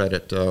cost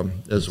credit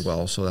as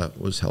well, so that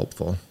was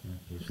helpful.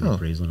 Pays for the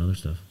appraisal and other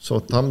stuff. So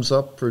thumbs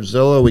up for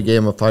Zillow. We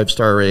gave them a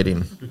 5-star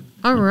rating.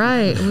 All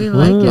right. We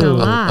like it a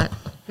lot.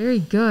 Very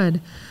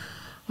good.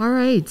 All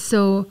right.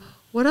 So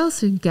what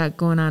else we've got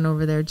going on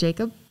over there,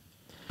 Jacob?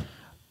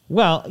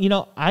 Well,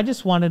 I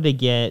just wanted to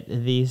get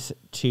these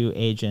two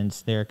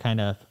agents their kind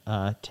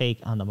of take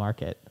on the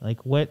market.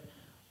 Like, what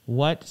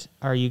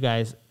are you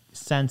guys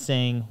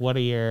sensing? What are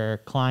your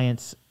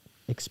clients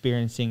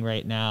experiencing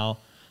right now?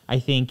 I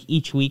think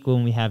each week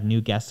when we have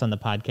new guests on the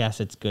podcast,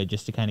 it's good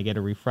just to kind of get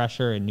a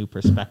refresher and new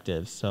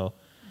perspectives. So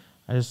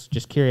I was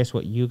just curious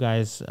what you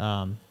guys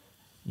are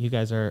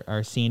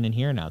seeing and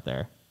hearing out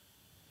there.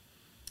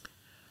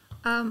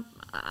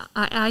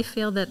 I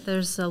feel that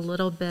there's a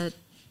little bit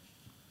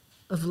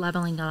of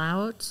leveling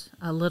out,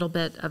 a little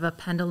bit of a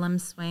pendulum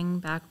swing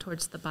back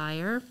towards the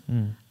buyer.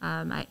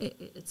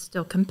 It's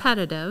still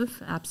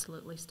competitive,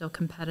 absolutely still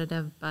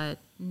competitive, but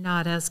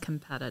not as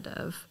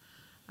competitive.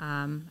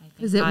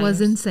 Because it was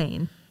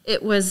insane.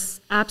 It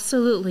was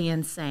absolutely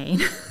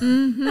insane.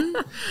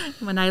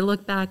 When I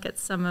look back at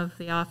some of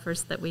the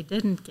offers that we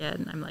didn't get,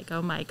 and I'm like,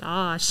 oh my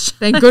gosh.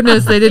 Thank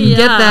goodness they didn't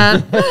get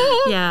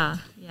that.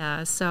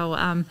 Yeah.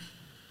 So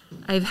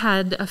I've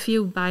had a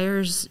few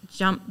buyers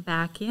jump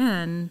back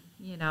in,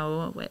 you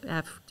know,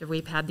 after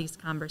we've had these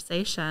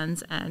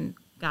conversations and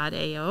got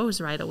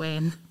AOs right away,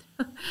 and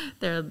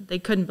they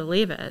couldn't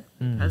believe it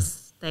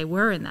because they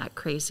were in that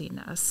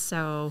craziness.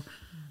 So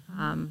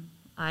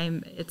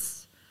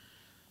it's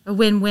a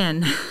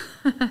win-win.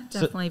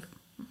 Definitely.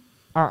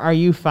 Are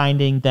you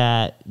finding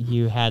that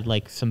you had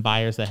like some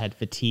buyers that had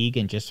fatigue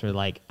and just were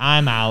like,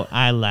 I'm out,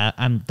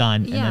 I'm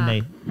done, Yeah.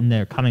 and then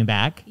they're coming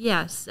back?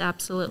 Yes,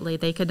 absolutely.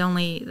 They could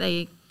only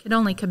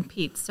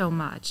compete so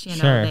much. You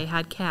know, Sure. they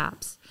had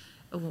caps.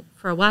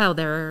 For a while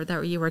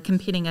there, you were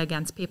competing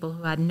against people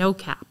who had no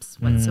caps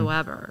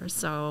whatsoever.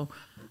 So,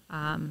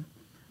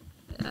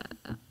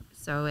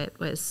 so it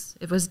was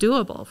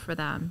doable for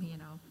them. You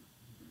know,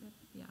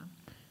 yeah.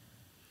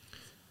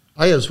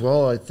 I as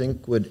well, I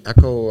think, would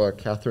echo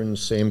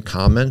Catherine's same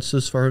comments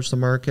as far as the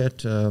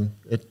market.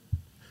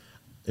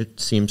 It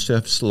seems to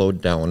have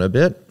slowed down a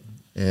bit,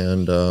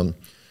 and you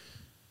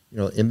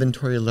know,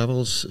 inventory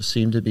levels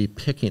seem to be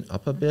picking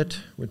up a bit,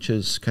 which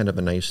is kind of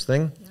a nice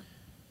thing. Yep.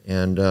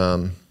 And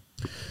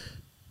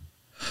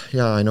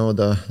yeah, I know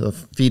the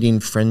feeding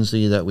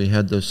frenzy that we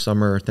had this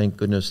summer, thank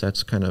goodness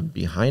that's kind of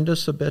behind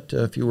us a bit.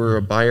 If you were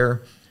a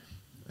buyer,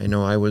 I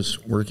know I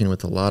was working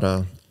with a lot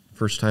of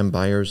first-time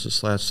buyers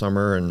this last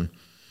summer, and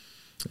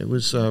it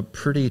was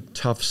pretty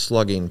tough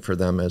slugging for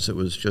them as it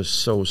was just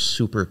so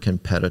super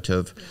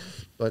competitive.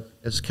 But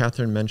as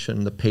Catherine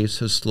mentioned, the pace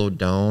has slowed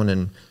down,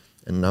 and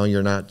now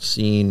you're not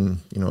seeing,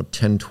 you know,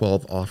 10,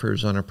 12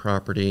 offers on a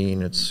property,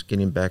 and it's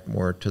getting back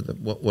more to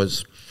what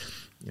was,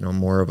 you know,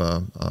 more of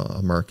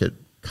a market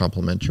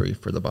complementary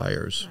for the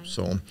buyers. Right.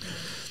 So,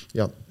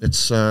 yeah,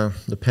 it's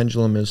the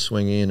pendulum is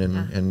swinging,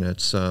 and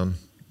it's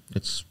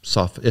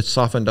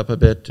softened up a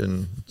bit,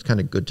 and it's kind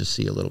of good to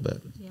see a little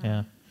bit.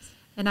 Yeah.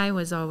 And I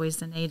was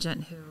always an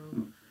agent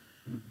who,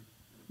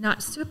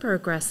 not super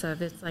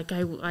aggressive. It's like,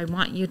 I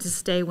want you to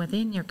stay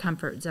within your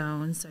comfort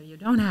zone so you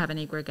don't have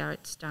any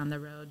regrets down the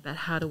road, but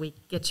how do we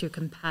get you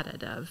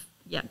competitive,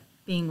 yet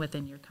being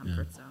within your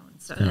comfort zone?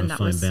 So, Kind of and a that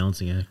fine was,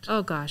 balancing act.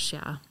 oh gosh,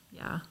 yeah.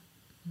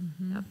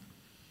 Yep.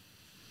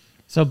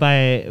 So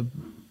by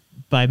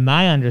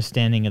my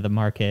understanding of the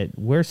market,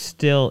 we're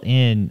still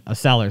in a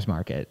seller's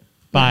market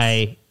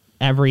by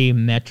every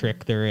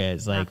metric there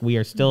is. Like, we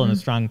are still in a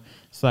strong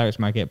seller's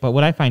market. But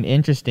what I find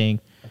interesting,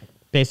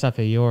 based off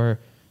of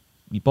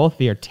both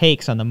of your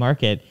takes on the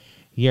market,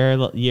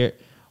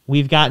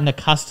 we've gotten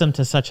accustomed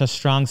to such a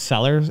strong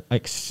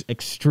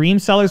extreme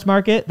seller's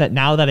market that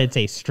now that it's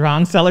a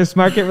strong seller's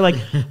market, we're like,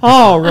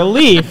 oh,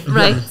 relief.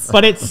 Right.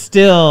 But it's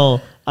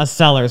still a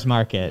seller's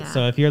market. Yeah.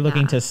 So if you're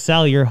looking to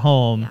sell your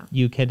home, Yeah.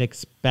 you could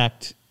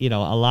expect, you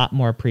know, a lot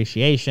more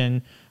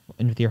appreciation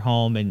with your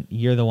home, and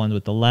you're the one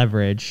with the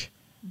leverage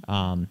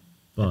at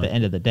the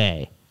end of the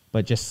day.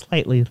 But just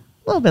a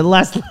little bit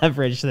less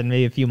leverage than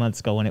maybe a few months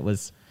ago when it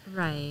was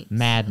Right.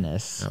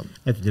 madness.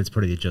 I think that's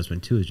part of the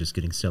adjustment too, is just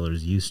getting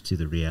sellers used to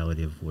the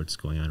reality of what's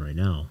going on right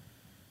now,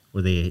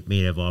 where they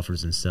may have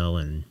offers and sell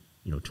in,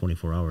 you know,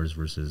 24 hours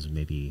versus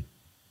maybe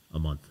a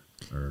month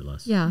or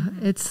less. Yeah,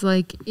 it's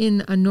like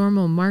in a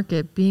normal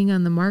market, being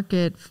on the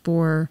market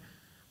for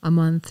a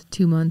month,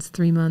 2 months,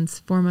 3 months,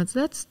 4 months,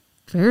 that's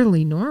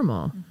fairly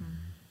normal.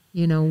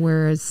 You know,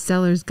 whereas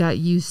sellers got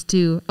used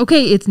to,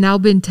 okay, it's now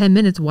been 10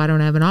 minutes. Why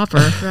don't I have an offer?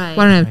 Right.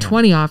 Why don't I have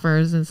 20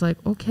 offers? And it's like,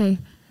 okay,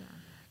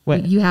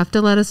 When, you have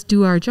to let us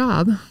do our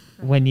job.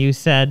 when you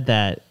said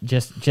that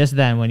just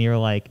then, when you were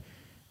like,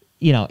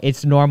 you know,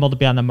 it's normal to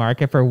be on the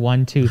market for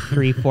 1, 2,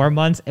 3, 4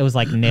 months, it was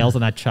like nails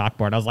on a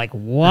chalkboard. I was like,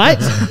 what?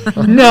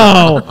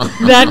 No,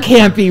 that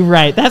can't be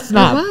right. That's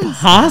not was.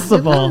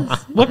 possible. It was.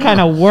 What kind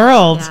of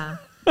world? Yeah.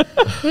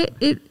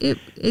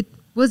 It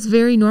was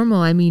very normal.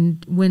 I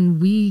mean, when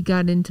we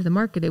got into the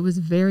market, it was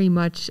very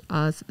much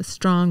a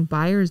strong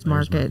buyer's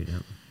market. yeah.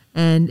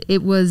 And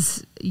it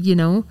was, you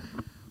know,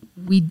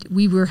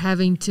 we were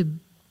having to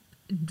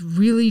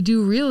really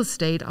do real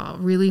estate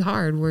really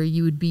hard, where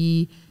you would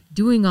be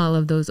doing all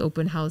of those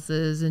open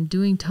houses and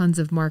doing tons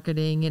of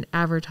marketing and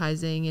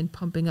advertising and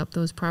pumping up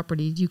those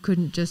properties. You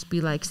couldn't just be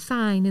like,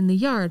 sign in the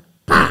yard,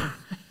 bah!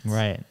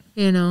 Right.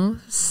 You know?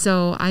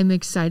 So I'm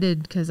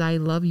excited because I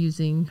love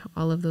using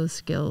all of those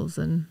skills,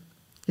 and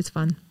it's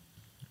fun.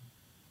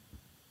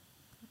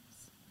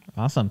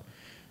 Awesome.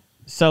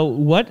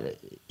 So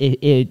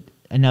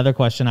another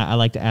question I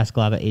like to ask a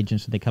lot of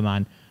agents when they come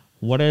on,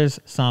 what are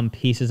some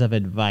pieces of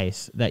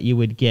advice that you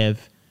would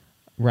give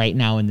right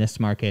now in this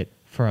market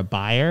for a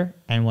buyer,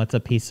 and what's a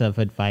piece of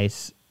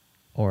advice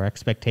or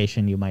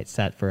expectation you might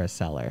set for a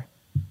seller?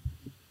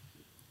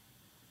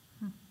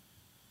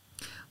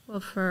 Well,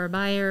 for a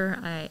buyer,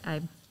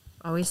 I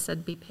always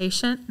said be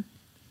patient.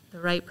 The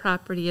right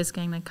property is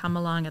going to come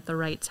along at the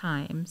right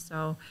time.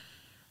 So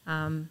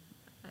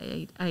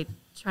I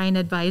try and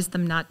advise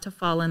them not to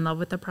fall in love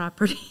with the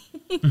property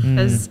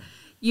because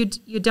you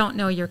don't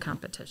know your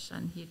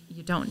competition.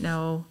 You don't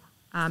know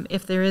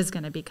if there is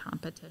going to be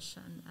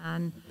competition.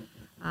 And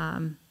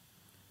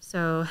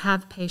so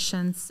have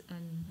patience,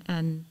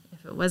 and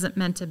if it wasn't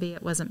meant to be,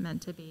 it wasn't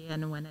meant to be.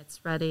 And when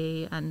it's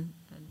ready, and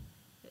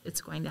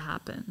it's going to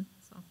happen.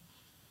 So.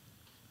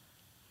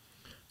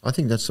 I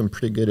think that's some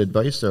pretty good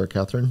advice there,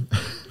 Catherine.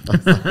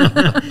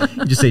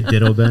 You just say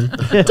ditto, Ben.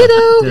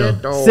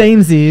 Ditto.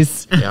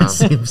 Samesies. Yeah.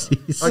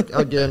 Samesies.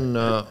 Again,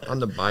 on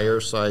the buyer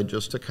side,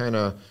 just to kind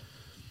of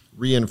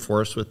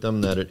reinforce with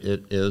them that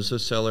it is a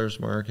seller's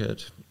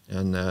market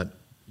and that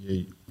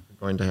you're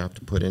going to have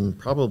to put in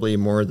probably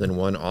more than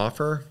one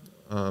offer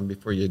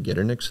before you get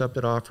an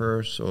accepted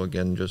offer. So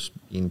again, just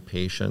being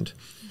patient.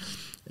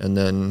 And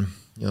then,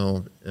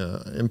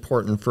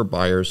 important for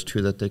buyers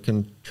too, that they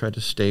can try to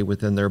stay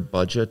within their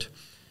budget.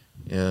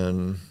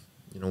 And,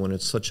 when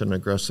it's such an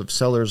aggressive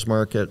seller's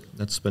market,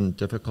 that's been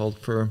difficult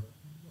for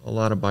a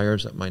lot of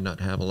buyers that might not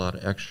have a lot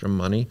of extra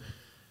money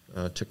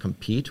to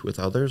compete with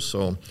others.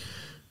 So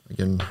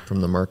again,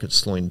 from the market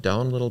slowing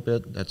down a little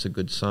bit, that's a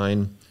good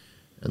sign.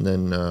 And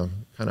then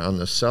kind of on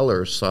the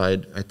seller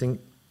side, I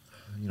think,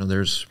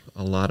 there's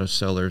a lot of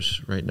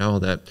sellers right now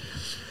that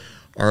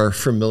are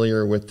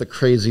familiar with the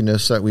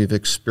craziness that we've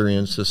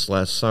experienced this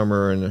last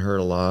summer and heard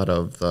a lot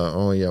of,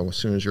 as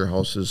soon as your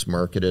house is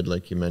marketed,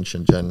 like you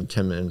mentioned, Jen,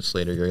 10 minutes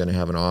later, you're going to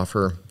have an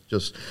offer.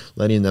 Just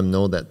letting them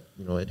know that,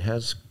 it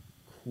has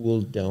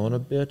cooled down a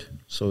bit.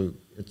 So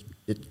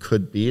it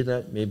could be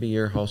that maybe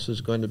your house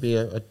is going to be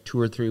a 2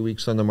 or 3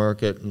 weeks on the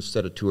market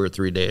instead of 2 or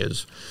 3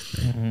 days.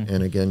 Mm-hmm.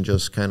 And again,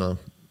 just kind of,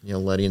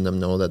 letting them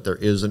know that there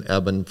is an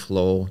ebb and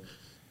flow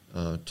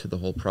to the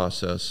whole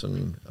process.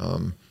 And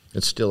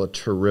it's still a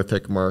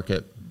terrific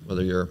market,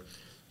 whether you're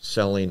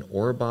selling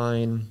or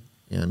buying.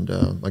 And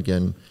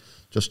again,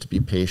 just to be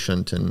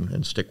patient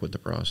and stick with the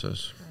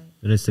process. Right.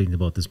 The nice thing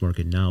about this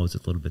market now is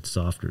it's a little bit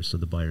softer, so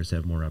the buyers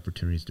have more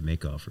opportunities to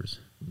make offers.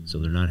 So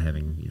they're not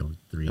having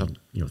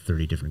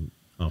 30 different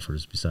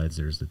offers besides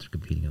theirs that they're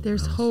competing on.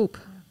 There's hope.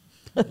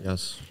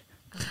 Yes.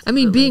 I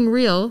mean, being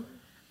real,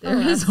 there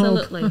is hope.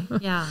 Absolutely.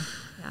 Yeah.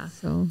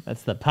 So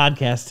That's the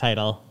podcast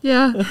title.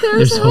 yeah,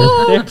 there's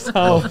hope. There's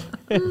hope.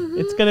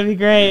 It's gonna be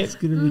great. It's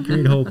going to be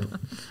great hope.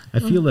 I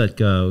feel like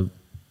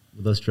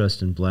with us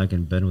dressed in black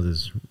and Ben with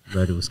his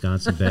red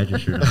Wisconsin Badger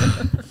shirt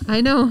on.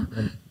 I know.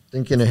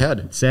 Thinking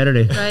ahead.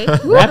 Saturday. Right?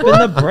 Wrapping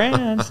the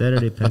brand.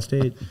 Saturday, Penn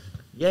State.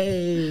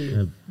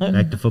 Yay.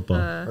 Back to football.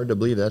 Hard to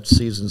believe that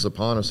season's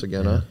upon us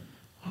again, huh?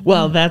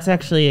 Well, that's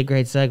actually a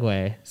great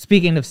segue.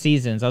 Speaking of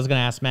seasons, I was going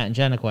to ask Matt and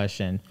Jen a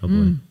question. Oh,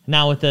 boy.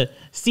 Now, with the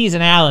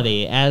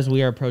seasonality, as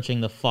we are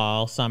approaching the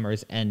fall,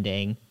 summer's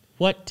ending,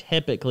 what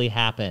typically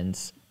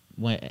happens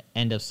when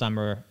end of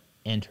summer,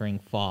 entering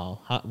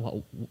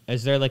fall?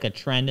 Is there like a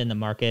trend in the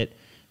market?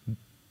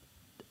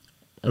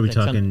 Are we Like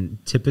talking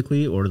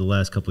typically or the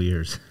last couple of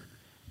years?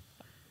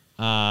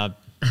 I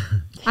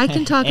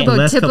can talk And about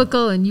last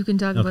typical, and you can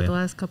talk about Okay. the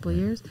last couple of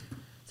years.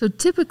 So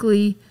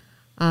typically,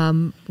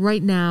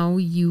 right now,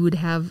 you would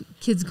have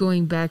kids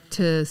going back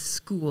to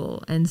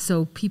school, and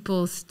so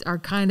people are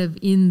kind of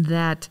in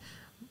that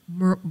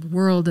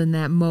world and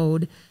that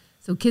mode.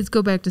 So kids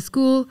go back to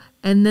school,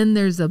 and then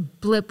there's a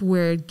blip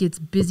where it gets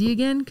busy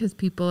again because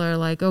people are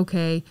like,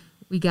 okay,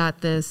 we got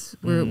this.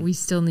 We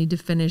still need to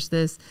finish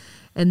this.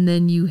 And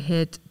then you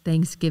hit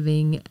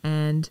Thanksgiving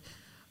and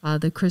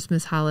the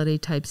Christmas holiday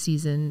type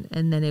season,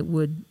 and then it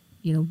would,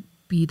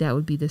 be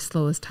the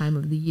slowest time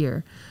of the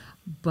year.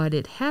 But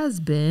it has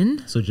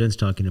been. So Jen's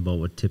talking about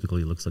what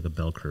typically looks like a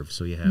bell curve.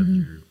 So you have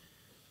your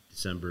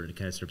December, and it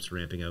kind of starts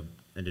ramping up,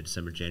 end of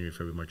December, January,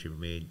 February, March, April,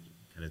 May,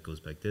 kind of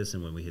goes like this.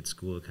 And when we hit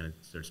school, it kind of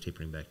starts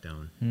tapering back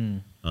down.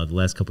 The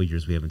last couple of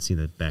years, we haven't seen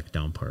the back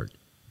down part.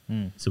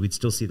 So we'd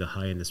still see the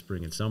high in the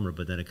spring and summer,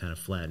 but then it kind of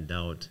flattened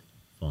out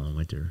fall and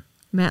winter.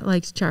 Matt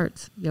likes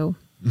charts, yo.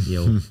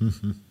 Yo,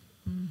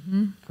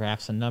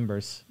 Graphs and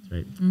numbers.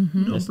 that's right.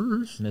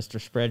 Numbers. Mr.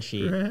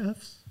 Spreadsheet.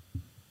 Graphs.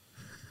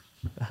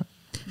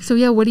 So,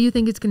 yeah, what do you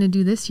think it's going to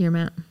do this year,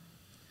 Matt?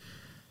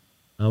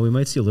 We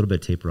might see a little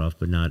bit taper off,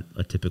 but not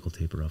a typical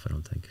taper off, I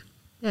don't think.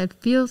 Yeah, it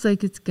feels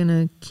like it's going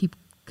to keep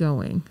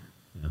going.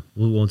 Yeah.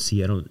 We won't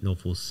see, I don't know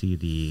if we'll see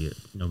the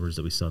numbers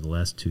that we saw the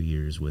last 2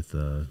 years with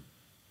the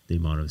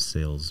amount of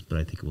sales, but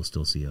I think we'll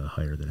still see a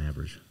higher than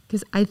average.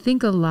 Because I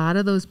think a lot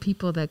of those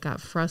people that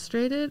got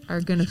frustrated are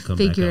going to Should come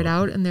back figure it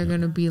out. out, and they're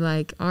going to be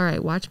like, all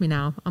right, watch me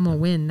now. I'm going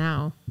to win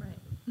now.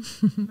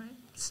 Right.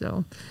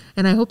 So,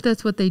 and I hope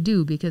that's what they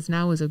do, because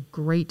now is a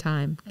great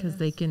time because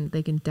they can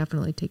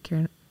definitely take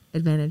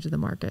advantage of the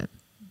market.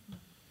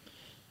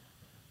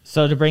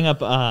 So to bring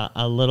up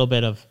a little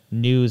bit of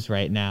news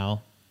right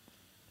now,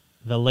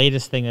 the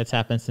latest thing that's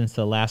happened since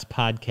the last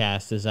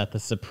podcast is that the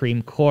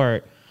Supreme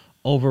Court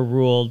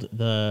overruled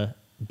the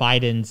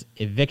Biden's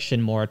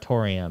eviction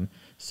moratorium.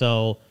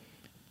 So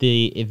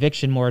the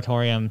eviction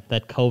moratorium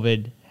that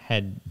COVID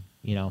had,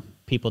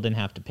 people didn't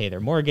have to pay their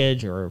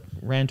mortgage or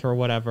rent or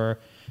whatever.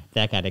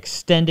 That got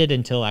extended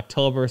until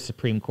October.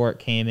 Supreme Court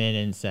came in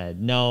and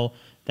said, no,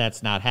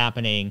 that's not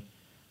happening.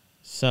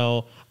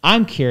 So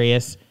I'm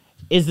curious,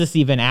 is this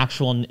even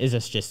actual? Is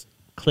this just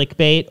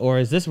clickbait, or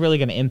is this really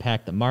going to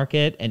impact the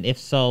market? And if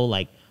so,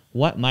 like,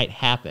 what might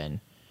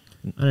happen?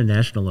 On a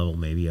national level,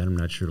 maybe. I'm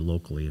not sure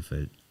locally if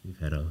we've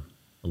had a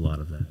lot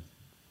of that.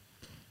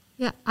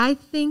 Yeah, I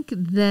think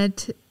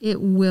that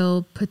it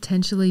will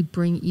potentially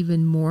bring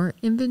even more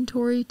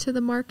inventory to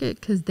the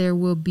market because there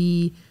will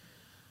be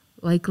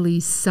likely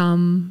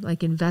some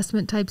like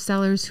investment type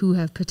sellers who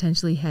have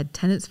potentially had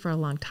tenants for a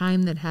long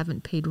time that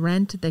haven't paid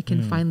rent. They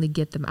can finally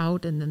get them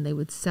out, and then they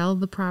would sell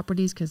the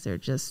properties because they're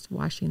just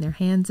washing their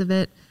hands of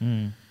it.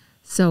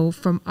 So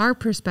from our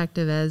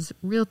perspective as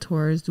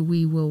realtors,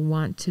 we will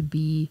want to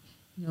be,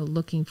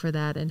 looking for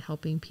that and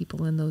helping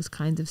people in those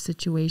kinds of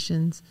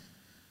situations.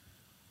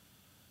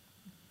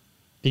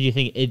 Did you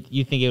think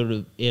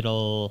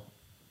it'll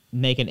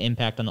make an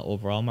impact on the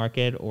overall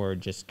market, or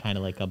just kind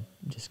of a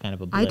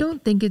blip? I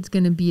don't think it's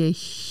going to be a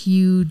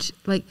huge,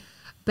 like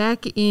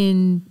back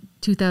in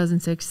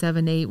 2006,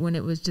 7, 8, when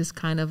it was just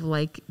kind of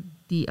like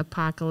the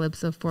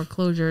apocalypse of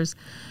foreclosures.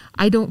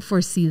 I don't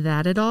foresee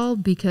that at all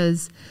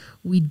because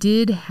we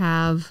did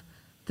have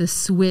the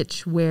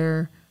switch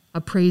where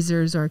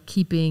appraisers are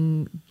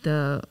keeping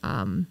the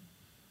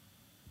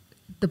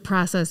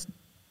process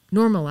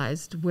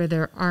normalized, where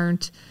there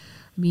aren't,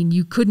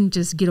 you couldn't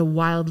just get a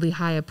wildly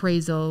high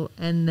appraisal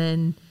and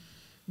then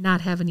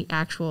not have any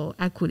actual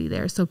equity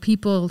there. So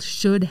people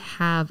should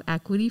have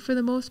equity for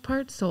the most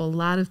part. So a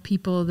lot of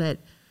people that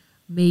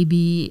may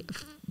be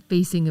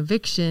facing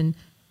eviction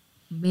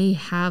may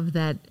have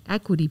that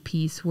equity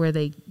piece where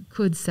they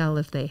could sell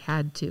if they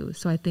had to.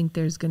 So I think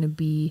there's going to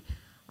be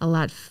a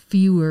lot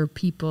fewer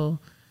people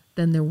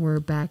than there were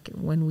back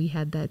when we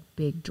had that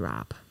big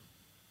drop.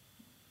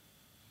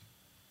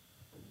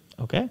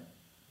 Okay.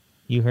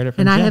 You heard it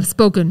from And I Jen. have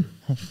spoken.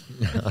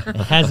 It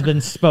has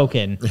been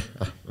spoken.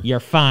 You're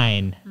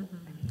fine.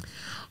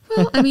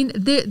 Well,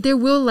 there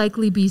will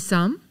likely be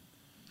some,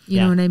 you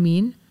know what I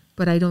mean?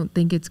 But I don't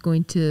think it's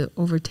going to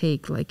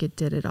overtake like it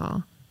did at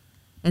all.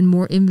 And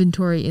more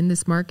inventory in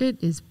this market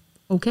is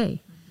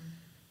okay.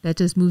 That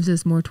just moves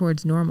us more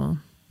towards normal.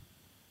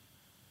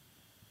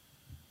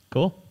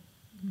 Cool.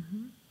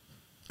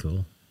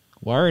 Cool.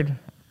 Word.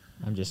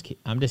 I'm just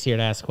here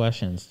to ask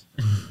questions.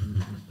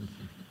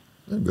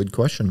 Good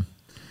question.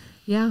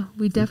 Yeah,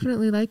 we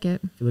definitely like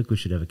it. I feel like we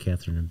should have a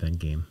Catherine and Ben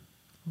game.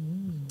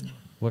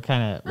 What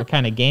kind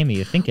of game are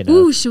you thinking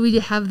Ooh, of? should we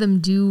have them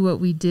do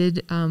what we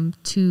did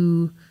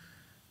to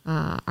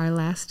our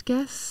last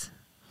guest?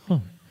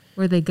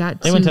 Where they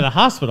got They went to the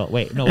hospital.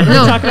 Wait, no, what are we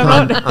talking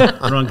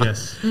about? Wrong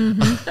guess.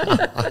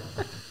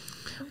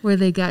 where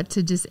they got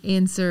to just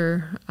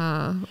answer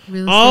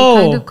real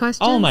estate kind of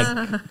questions. Oh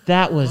my,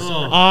 that was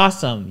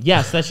awesome.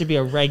 Yes, that should be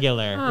a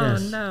regular. Oh,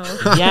 Yes. no.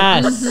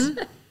 Yes.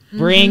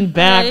 Bring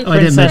back Hey. Oh, I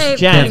didn't Princess mention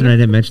Jen. Catherine. I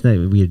didn't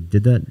mention that. We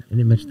did that. I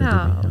didn't mention that.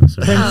 No. Did we? I'm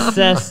sorry.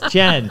 Princess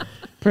Jen.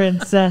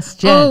 Princess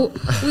Jen. Oh,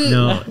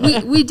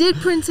 No. we did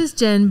Princess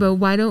Jen, but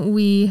why don't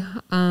we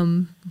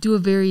do a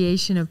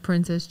variation of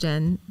Princess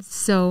Jen?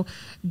 So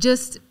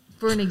just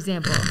for an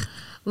example,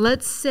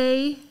 let's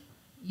say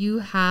you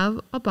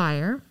have a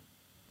buyer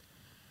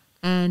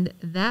and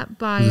that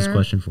buyer... Who's this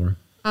question for?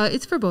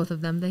 It's for both of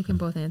them. They can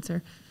both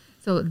answer.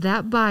 So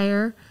that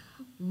buyer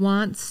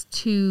wants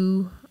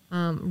to...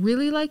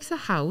 really likes a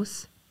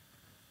house,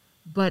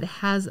 but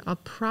has a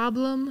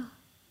problem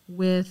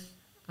with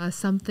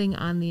something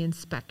on the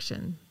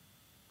inspection.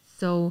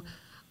 So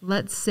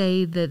let's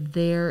say that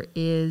there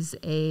is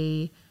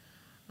a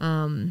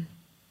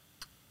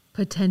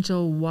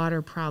potential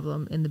water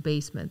problem in the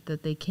basement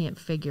that they can't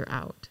figure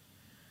out.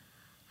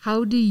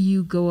 How do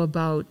you go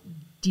about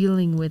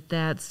dealing with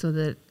that so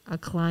that a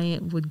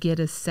client would get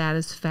a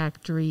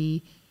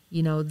satisfactory,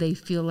 they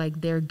feel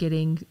like they're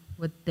getting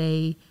what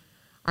they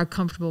are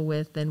comfortable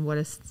with and what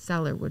a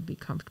seller would be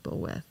comfortable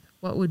with?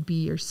 What would be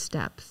your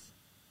steps?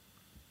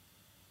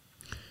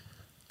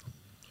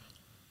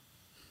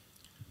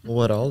 Well,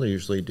 what I'll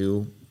usually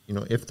do,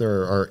 if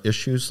there are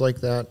issues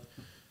like that,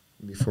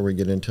 before we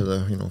get into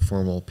the,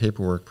 formal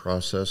paperwork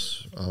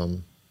process,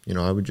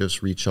 I would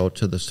just reach out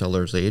to the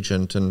seller's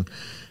agent and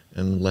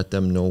let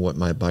them know what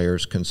my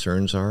buyer's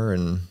concerns are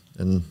and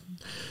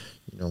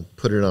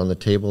put it on the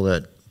table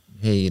that,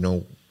 hey,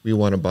 we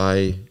want to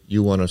buy,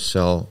 you want to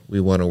sell, we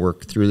want to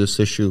work through this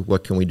issue.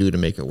 What can we do to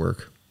make it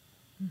work?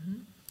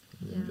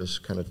 And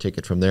just kind of take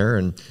it from there.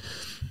 And,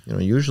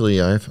 usually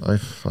I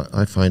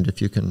find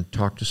if you can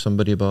talk to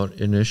somebody about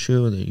an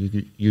issue, that you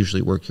could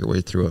usually work your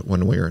way through it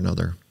one way or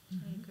another.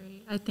 I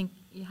agree. I think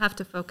you have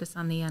to focus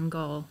on the end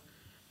goal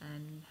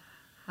and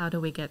how do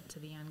we get to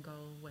the end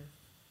goal with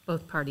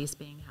both parties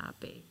being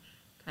happy.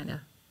 Kind of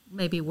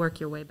maybe work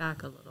your way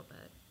back a little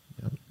bit.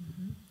 Yep.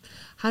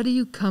 How do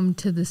you come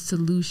to the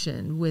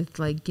solution with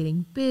like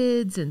getting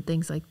bids and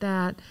things like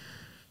that?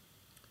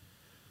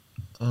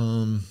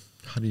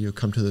 How do you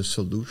come to the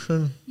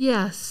solution?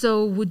 Yeah.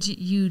 So would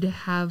you'd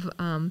have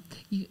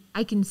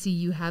I can see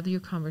you have your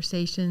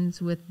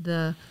conversations with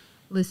the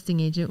listing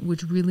agent,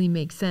 which really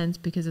makes sense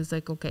because it's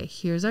like, okay,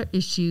 here's our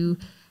issue.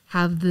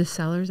 Have the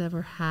sellers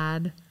ever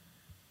had,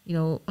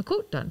 a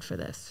quote done for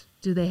this?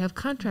 Do they have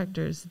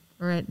contractors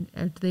or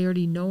do they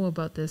already know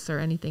about this or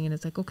anything? And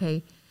it's like,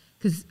 okay,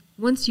 because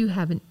once you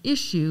have an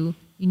issue,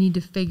 you need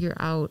to figure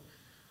out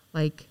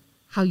like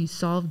how you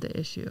solve the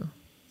issue.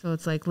 So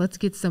it's like, let's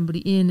get somebody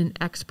in, an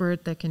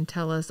expert that can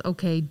tell us,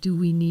 okay, do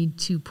we need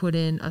to put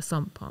in a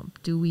sump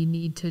pump? Do we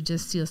need to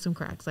just seal some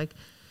cracks? Like,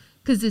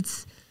 because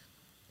it's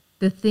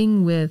the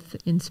thing with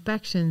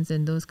inspections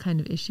and those kind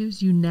of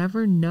issues, you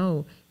never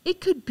know. It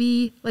could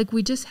be like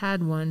we just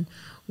had one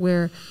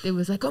where it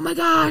was like, oh my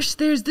gosh,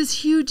 there's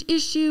this huge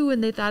issue.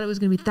 And they thought it was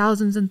going to be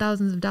thousands and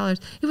thousands of dollars.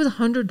 It was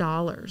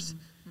 $100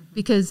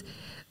 because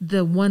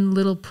the one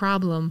little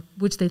problem,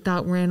 which they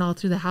thought ran all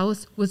through the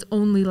house, was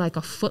only like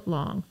a foot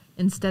long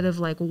instead of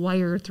like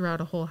wire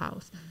throughout a whole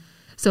house.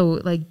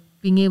 So like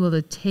being able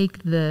to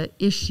take the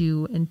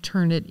issue and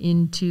turn it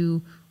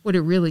into what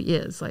it really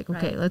is. Like,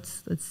 okay,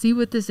 let's see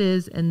what this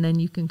is, and then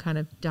you can kind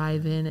of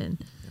dive in and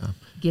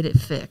get it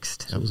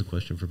fixed. That was a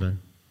question for Ben.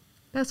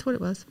 That's what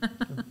it was.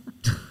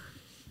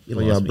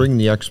 Bring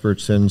the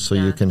experts in so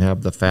you Yeah. can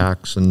have the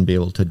facts and be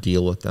able to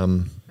deal with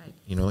them,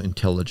 Right.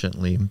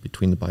 Intelligently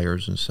between the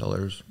buyers and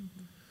sellers.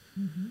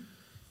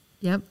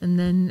 Yep. And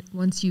then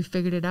once you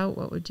figured it out,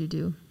 what would you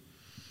do?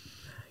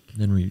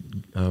 Then we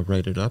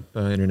write it up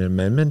in an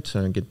amendment,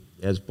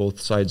 as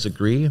both sides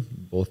agree.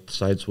 Both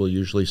sides will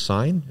usually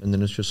sign, and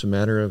then it's just a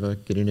matter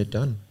of getting it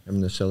done,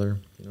 having the seller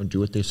do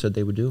what they said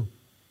they would do.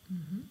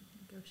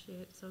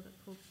 Negotiate so that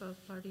both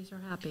parties are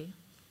happy.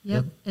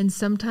 Yep. Yep. And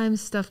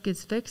sometimes stuff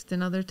gets fixed,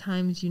 and other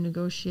times you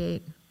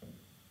negotiate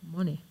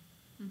money.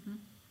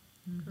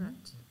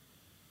 Correct.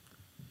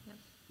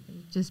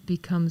 It just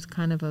becomes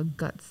kind of a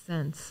gut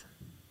sense,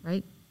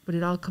 right? But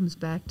it all comes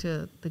back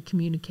to the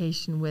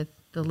communication with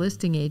the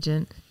listing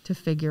agent to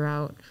figure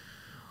out.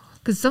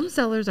 Because some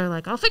sellers are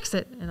like, I'll fix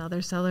it. And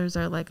other sellers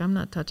are like, I'm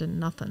not touching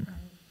nothing.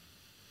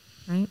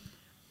 Right?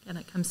 And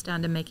it comes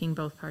down to making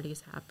both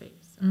parties happy.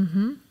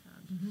 So.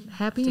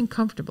 Happy and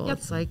comfortable. Yep.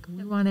 It's like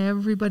we want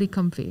everybody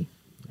comfy.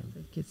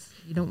 Like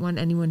you don't want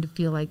anyone to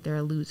feel like they're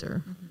a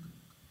loser.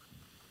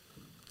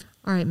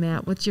 All right,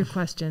 Matt, what's your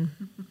question?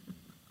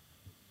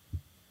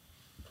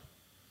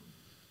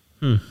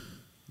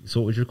 So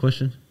what was your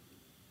question?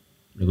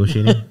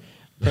 Negotiating?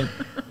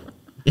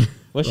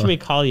 What should we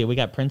call you? We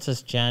got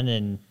Princess Jen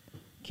and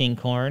King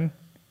Corn.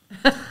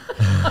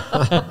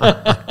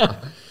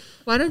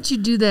 Why don't you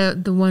do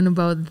the one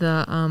about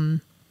the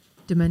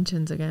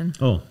dimensions again?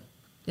 Oh,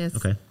 Yes.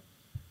 okay.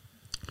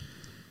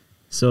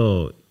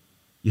 So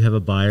you have a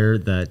buyer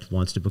that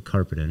wants to put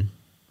carpet in.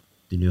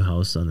 The new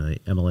house on the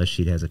MLS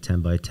sheet has a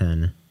 10 by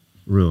 10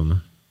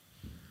 room.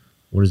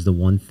 What is the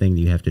one thing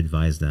that you have to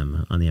advise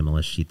them on the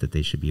MLS sheet that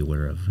they should be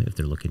aware of if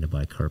they're looking to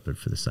buy carpet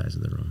for the size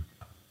of the room?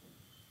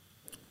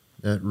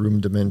 That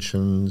room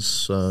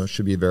dimensions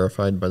should be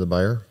verified by the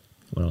buyer.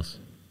 What else?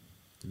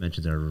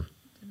 Dimensions are,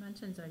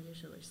 Dimensions are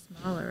usually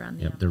smaller on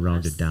the they're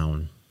rounded MLS.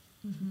 down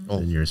Oh.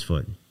 the nearest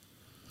foot.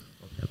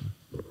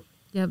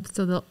 Yep.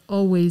 So they'll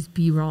always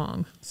be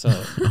wrong. So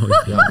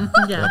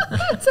Yeah.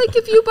 It's like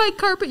if you buy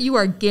carpet, you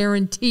are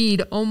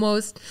guaranteed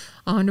almost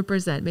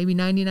 100%, maybe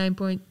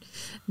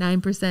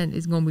 99.9%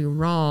 is going to be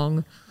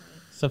wrong.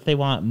 so if they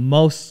want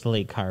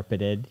mostly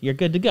carpeted, you're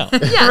good to go.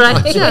 Yeah,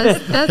 Right.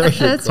 yes,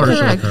 that's Partially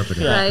correct.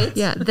 carpeted. Right.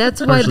 Yeah,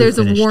 that's why Partially there's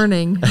finished. a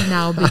warning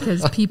now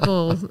because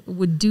people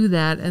would do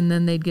that and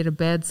then they'd get a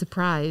bad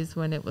surprise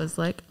when it was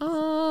like,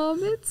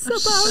 it's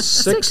about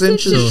 6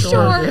 inches inches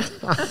short.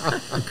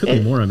 It could be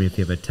more. I mean, if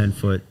you have a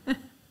 10-foot,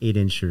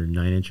 8-inch or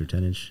 9-inch or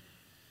 10-inch,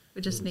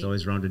 We just it's need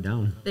always rounded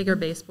down. bigger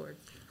baseboards.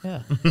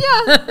 Yeah.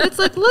 Yeah, it's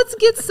like, let's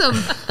get some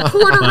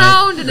quarter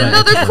round and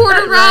another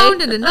quarter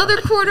round and another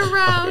quarter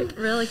round.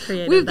 Really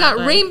creative. We've that got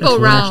way. rainbow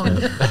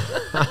round.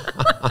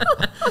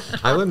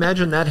 I would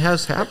imagine that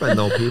has happened,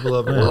 though. People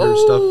have ordered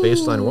stuff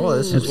based on, well,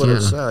 this is what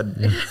it said.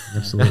 Yeah,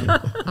 absolutely.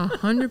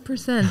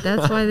 100%.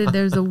 That's why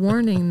there's a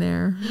warning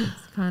there.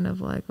 It's kind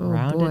of like, oh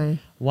Rounded. boy.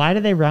 Why do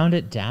they round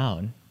it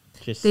down?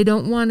 Just They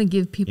don't want to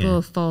give people Yeah.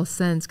 a false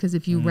sense because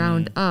if you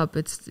round up,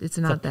 it's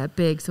not that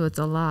big, so it's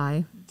a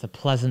lie. it's a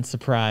pleasant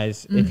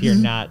surprise if you're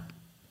not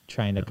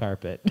trying to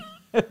carpet.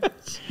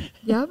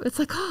 Yep, it's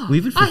like, oh, Well,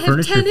 even for I have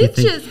furniture, 10 if you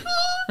think- inches.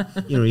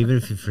 Even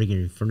if you're figuring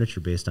your furniture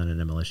based on an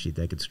MLS sheet,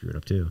 that could screw it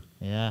up too.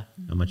 Yeah.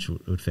 How much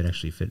would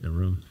actually fit in a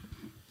room?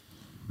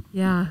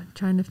 Yeah,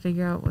 trying to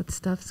figure out what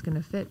stuff's going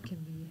to fit can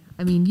be.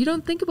 I mean, you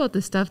don't think about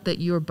the stuff that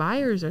your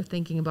buyers are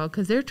thinking about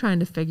because they're trying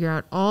to figure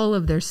out all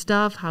of their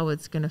stuff, how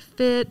it's going to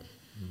fit.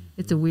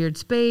 It's a weird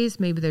space.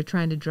 Maybe they're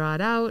trying to draw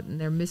it out and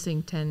they're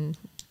missing 10,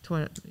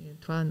 12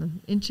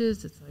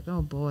 inches. It's like,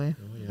 oh boy,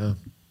 Oh, yeah.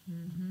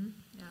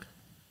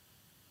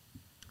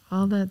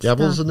 all that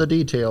Devil's stuff. in the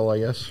detail, I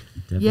guess.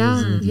 Devil's Yeah,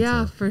 in the yeah,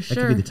 detail. for That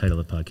sure. could be the title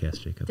of the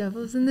podcast, Jacob.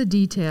 Devil's in the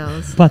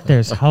details. But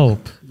there's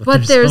hope.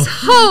 But there's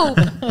hope.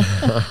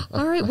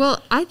 All right.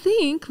 Well, I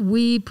think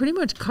we pretty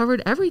much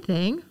covered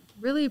everything.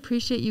 Really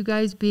appreciate you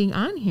guys being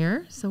on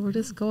here. So we'll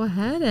just go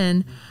ahead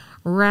and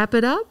wrap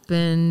it up.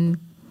 And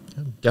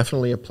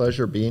Definitely a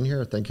pleasure being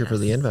here. Thank you for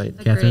the invite.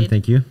 Catherine, Agreed.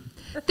 thank you.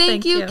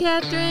 thank you,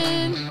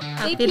 Catherine. Thank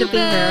Happy you, to be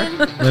Ben. here.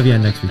 We'll have you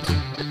on next week too.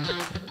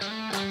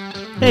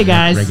 Hey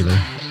guys, Regular.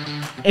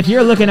 if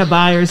you're looking to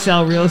buy or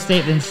sell real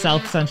estate in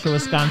South Central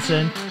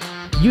Wisconsin,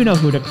 you know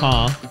who to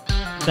call.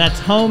 That's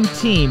Home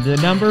Team, the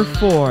number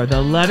 4,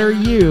 the letter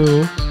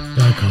U.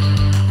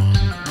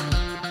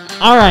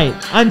 All right,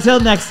 until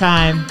next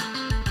time.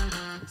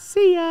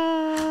 See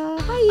ya.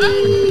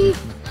 Bye.